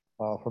home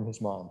from his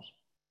mom's.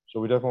 So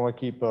we definitely want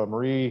to keep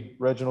Marie,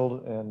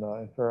 Reginald, and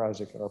Farrah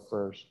Isaac in our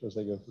prayers as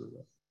they go through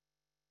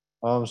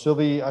that.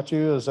 Sylvie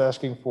Achu is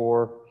asking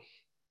for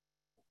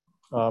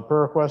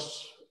prayer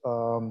requests.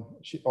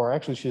 She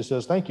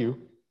says thank you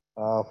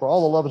for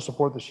all the love and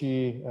support that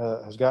she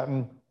has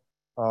gotten,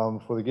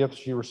 for the gifts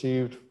she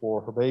received for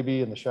her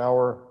baby in the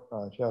shower.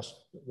 She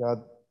asks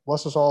God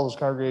bless us all as a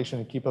congregation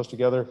and keep us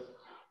together.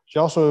 She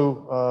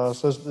also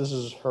says this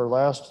is her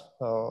last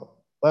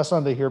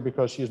Sunday here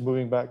because she is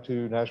moving back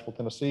to Nashville,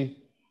 Tennessee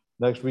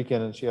next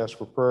weekend, and she asks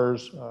for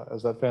prayers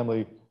as her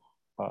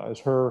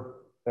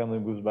family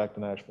moves back to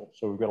Nashville.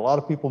 So we've got a lot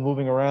of people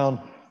moving around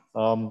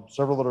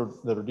several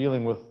that are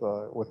dealing with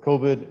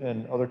COVID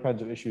and other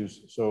kinds of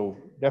issues. So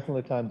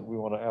definitely a time that we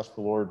want to ask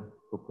the Lord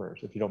for prayers,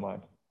 if you don't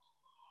mind.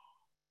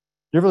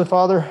 Dear Heavenly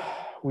Father,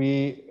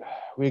 we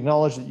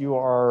acknowledge that you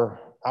are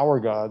our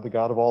God, the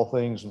God of all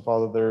things. And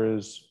Father, there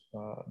is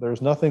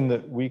nothing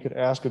that we could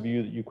ask of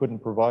you that you couldn't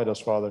provide us,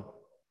 Father.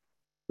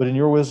 But in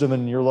your wisdom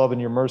and your love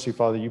and your mercy,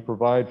 Father, you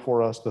provide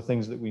for us the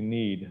things that we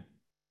need,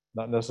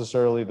 not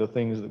necessarily the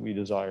things that we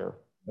desire.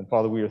 And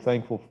Father, we are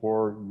thankful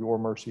for your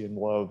mercy and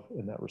love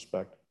in that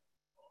respect.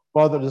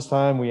 Father, at this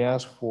time, we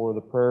ask for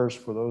the prayers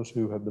for those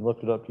who have been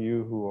lifted up to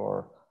you, who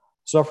are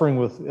suffering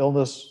with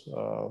illness.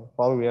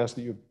 Father, we ask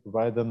that you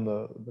provide them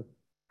the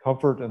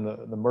comfort and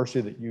the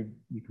mercy that you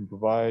can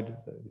provide,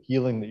 the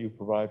healing that you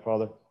provide,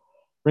 Father.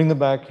 Bring them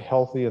back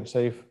healthy and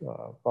safe.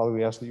 Father,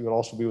 we ask that you would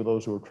also be with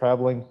those who are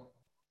traveling.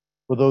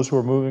 For those who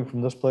are moving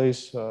from this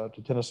place to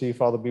Tennessee,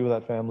 Father, be with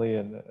that family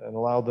and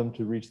allow them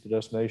to reach the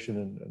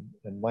destination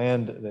and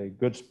land in a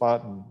good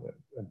spot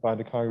and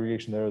find a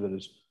congregation there that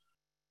is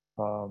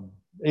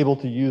able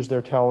to use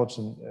their talents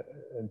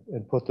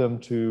and put them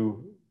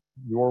to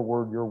your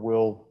word, your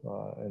will,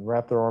 and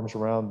wrap their arms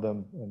around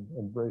them and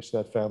embrace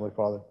that family,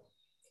 Father.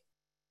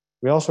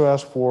 We also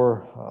ask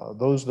for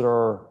those that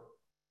are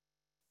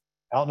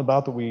out and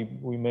about that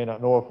we may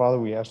not know of, Father.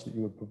 We ask that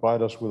you would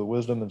provide us with the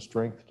wisdom and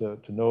strength to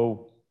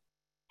know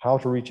how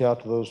to reach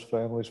out to those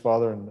families,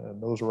 Father, and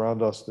those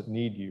around us that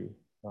need you.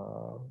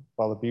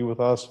 Father, be with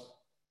us,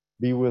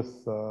 be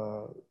with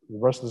the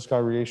rest of this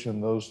congregation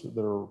and those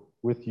that are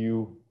with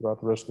you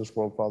throughout the rest of this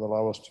world, Father.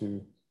 Allow us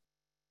to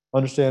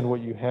understand what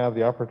you have,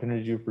 the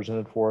opportunities you've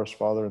presented for us,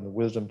 Father, and the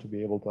wisdom to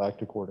be able to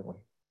act accordingly.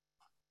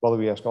 Father,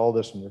 we ask all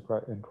this in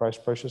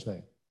Christ's precious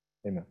name.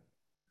 Amen.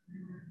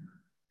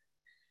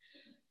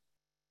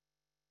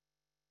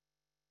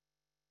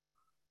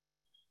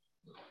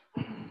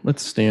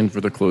 Let's stand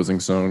for the closing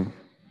song.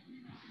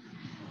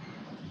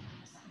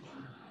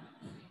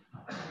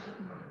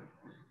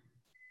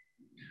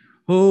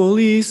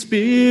 Holy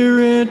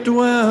Spirit,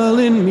 dwell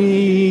in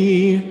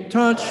me,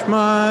 touch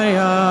my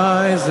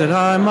eyes that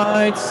I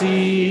might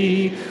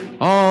see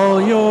all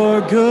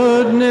your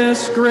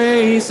goodness,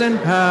 grace,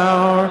 and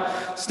power.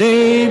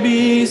 Stay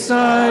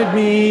beside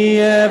me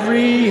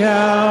every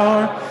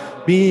hour.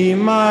 Be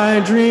my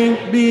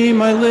drink, be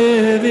my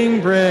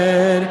living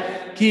bread.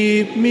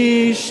 Keep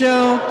me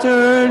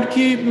sheltered,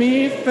 keep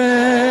me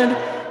fed.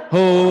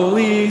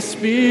 Holy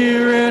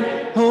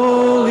Spirit,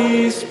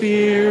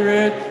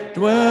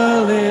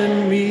 dwell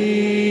in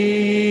me.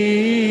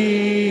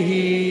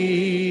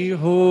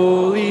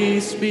 Holy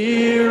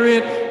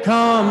Spirit,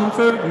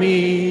 comfort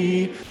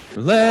me.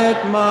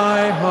 Let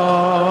my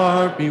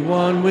heart be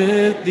one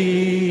with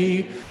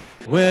thee.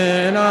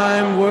 When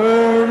I'm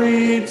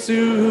worried,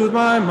 soothe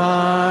my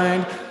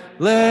mind.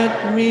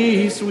 Let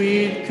me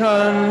sweet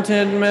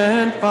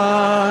contentment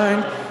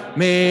find.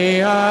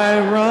 May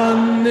I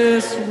run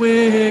this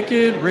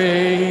wicked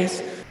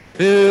race,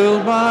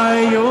 filled by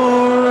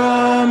your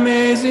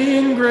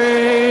amazing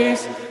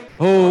grace.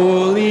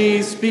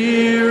 Holy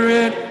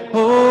Spirit,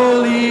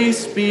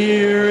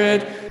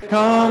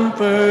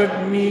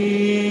 comfort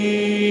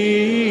me.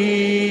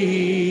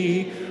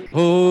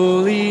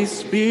 Holy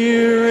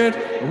Spirit,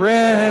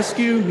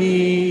 rescue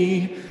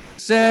me.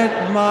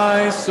 Set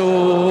my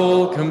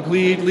soul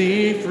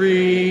completely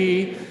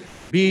free.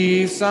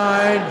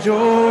 Beside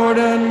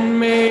Jordan,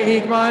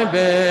 make my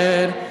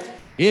bed.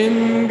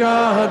 In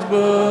God's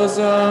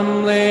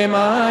bosom, lay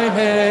my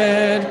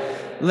head.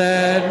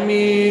 Let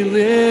me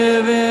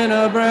live in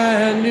a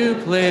brand new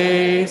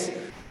place.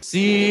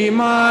 See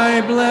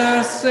my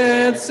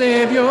blessed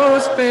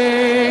Savior's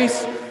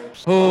face.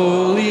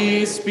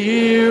 Holy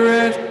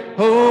Spirit,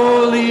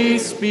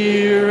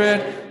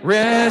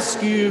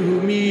 rescue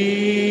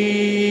me.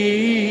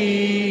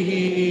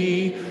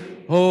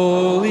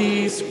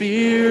 Holy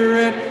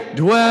Spirit,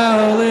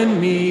 dwell in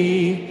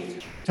me.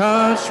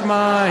 Touch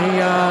my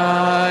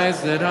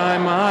eyes that I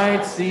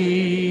might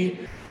see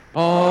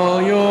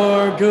all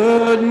your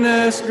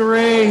goodness,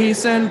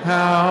 grace, and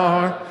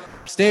power.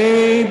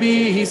 Stay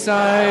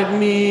beside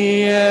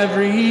me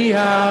every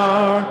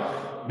hour.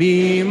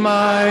 Be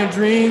my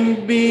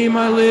drink, be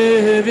my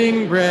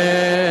living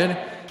bread.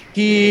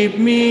 Keep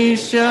me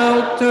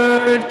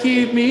sheltered,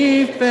 keep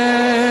me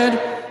fed.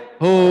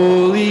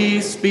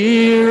 Holy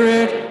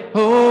Spirit,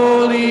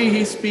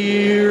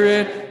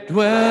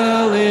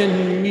 dwell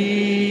in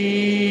me.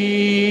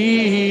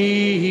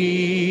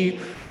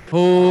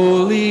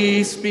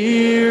 Holy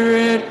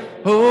Spirit,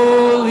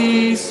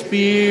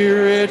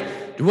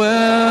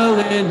 dwell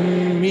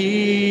in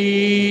me.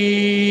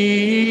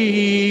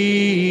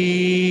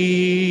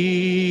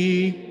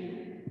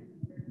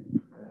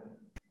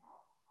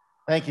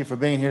 Thank you for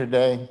being here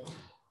today.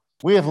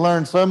 We have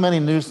learned so many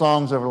new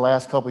songs over the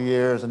last couple of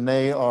years, and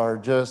they are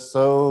just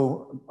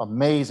so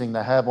amazing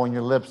to have on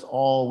your lips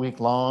all week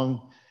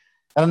long.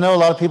 And I know a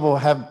lot of people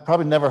have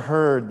probably never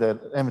heard that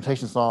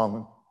invitation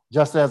song,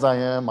 Just As I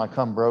Am, I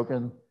Come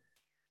Broken.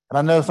 And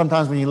I know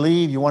sometimes when you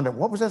leave, you wonder,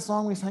 what was that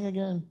song we sang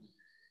again?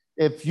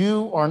 If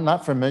you are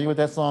not familiar with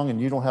that song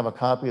and you don't have a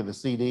copy of the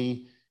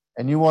CD,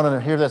 and you want to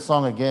hear that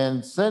song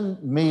again,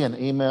 send me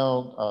an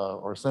email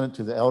or send it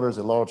to the elders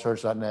at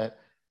laurelchurch.net.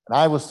 And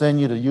I will send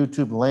you the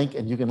YouTube link,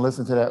 and you can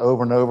listen to that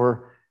over and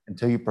over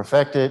until you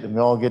perfect it, and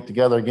we all get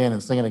together again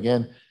and sing it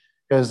again.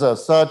 It's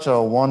such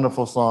a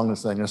wonderful song to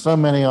sing. There's so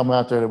many of them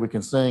out there that we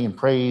can sing and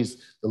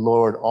praise the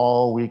Lord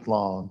all week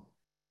long.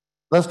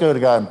 Let's go to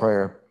God in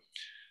prayer.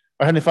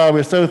 Our Heavenly Father,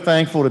 we're so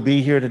thankful to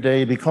be here today,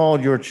 to be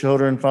called your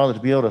children, Father, to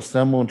be able to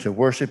assemble and to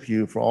worship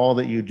you for all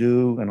that you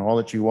do and all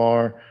that you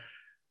are.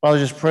 Father,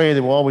 just pray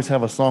that we'll always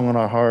have a song on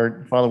our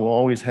heart. Father, we'll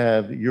always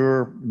have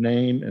your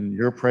name and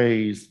your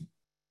praise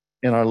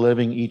in our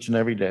living each and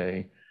every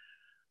day.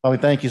 Father,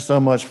 we thank you so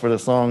much for the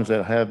songs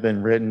that have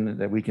been written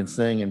that we can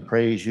sing and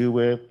praise you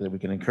with, that we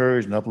can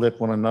encourage and uplift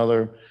one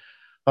another.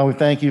 Father, we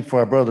thank you for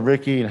our brother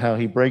Ricky and how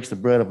he breaks the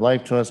bread of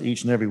life to us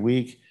each and every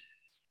week.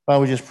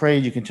 Father, we just pray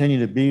you continue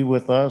to be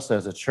with us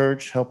as a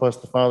church. Help us,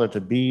 Father,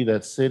 to be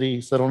that city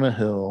set on a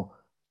hill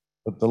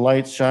with the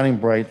lights shining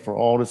bright for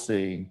all to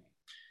see.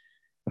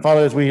 And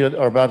Father, as we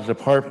are about to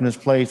depart from this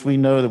place, we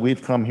know that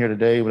we've come here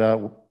today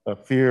without a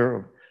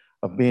fear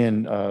of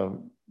being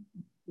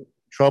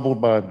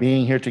troubled by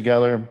being here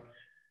together.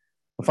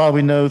 But Father,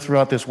 we know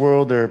throughout this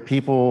world there are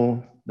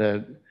people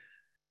that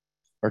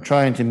are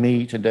trying to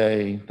meet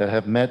today, that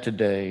have met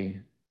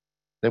today,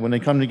 that when they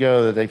come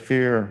together, they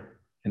fear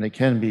and they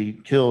can be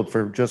killed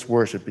for just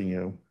worshiping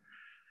you.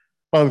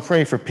 Father, we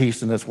pray for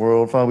peace in this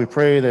world. Father, we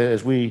pray that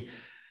as we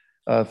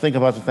think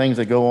about the things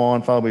that go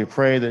on, Father, we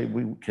pray that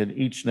we could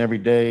each and every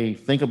day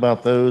think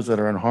about those that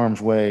are in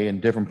harm's way in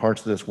different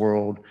parts of this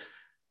world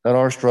that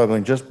are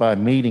struggling just by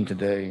meeting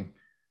today.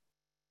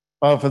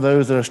 Father, for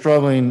those that are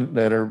struggling,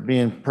 that are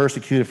being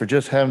persecuted for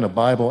just having a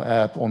Bible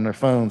app on their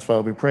phones,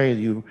 Father, we pray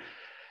that you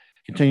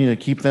continue to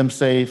keep them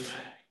safe,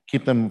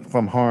 keep them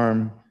from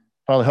harm.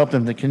 Father, help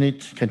them to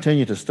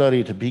continue to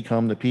study to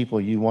become the people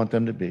you want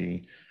them to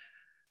be.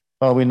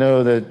 Father, we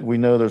know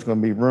there's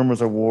going to be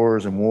rumors of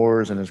wars,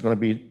 and there's going to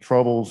be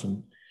troubles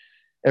and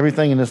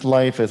everything in this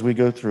life as we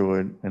go through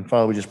it. And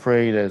Father, we just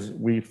pray that as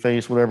we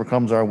face whatever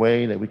comes our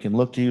way, that we can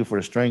look to you for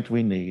the strength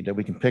we need, that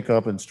we can pick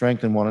up and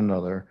strengthen one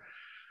another,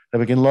 that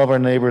we can love our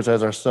neighbors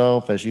as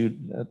ourselves, as you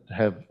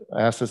have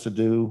asked us to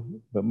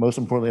do, but most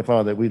importantly,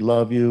 Father, that we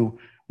love you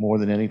more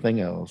than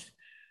anything else.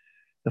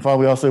 And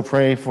Father, we also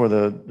pray for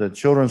the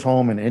children's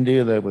home in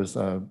India that was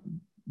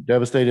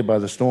devastated by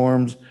the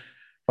storms.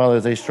 Father,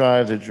 as they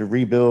strive to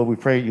rebuild, we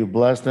pray you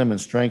bless them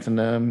and strengthen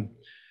them.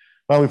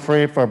 Father, we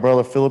pray for our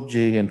brother Philip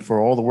G. and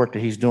for all the work that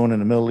he's doing in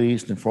the Middle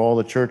East and for all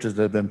the churches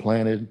that have been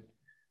planted.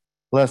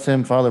 Bless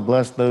him, Father,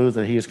 bless those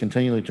that he is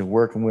continually to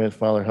working with.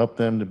 Father, help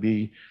them to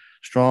be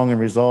strong and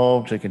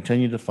resolved to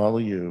continue to follow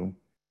you.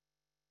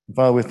 And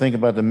Father, we think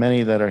about the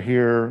many that are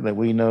here that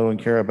we know and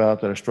care about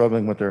that are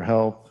struggling with their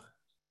health.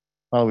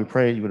 Father, we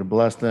pray you would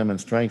bless them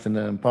and strengthen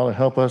them. Father,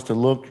 help us to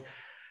look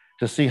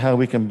to see how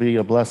we can be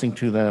a blessing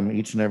to them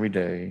each and every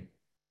day.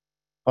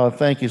 Father,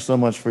 thank you so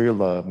much for your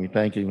love. We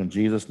thank you in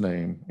Jesus'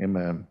 name.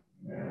 Amen.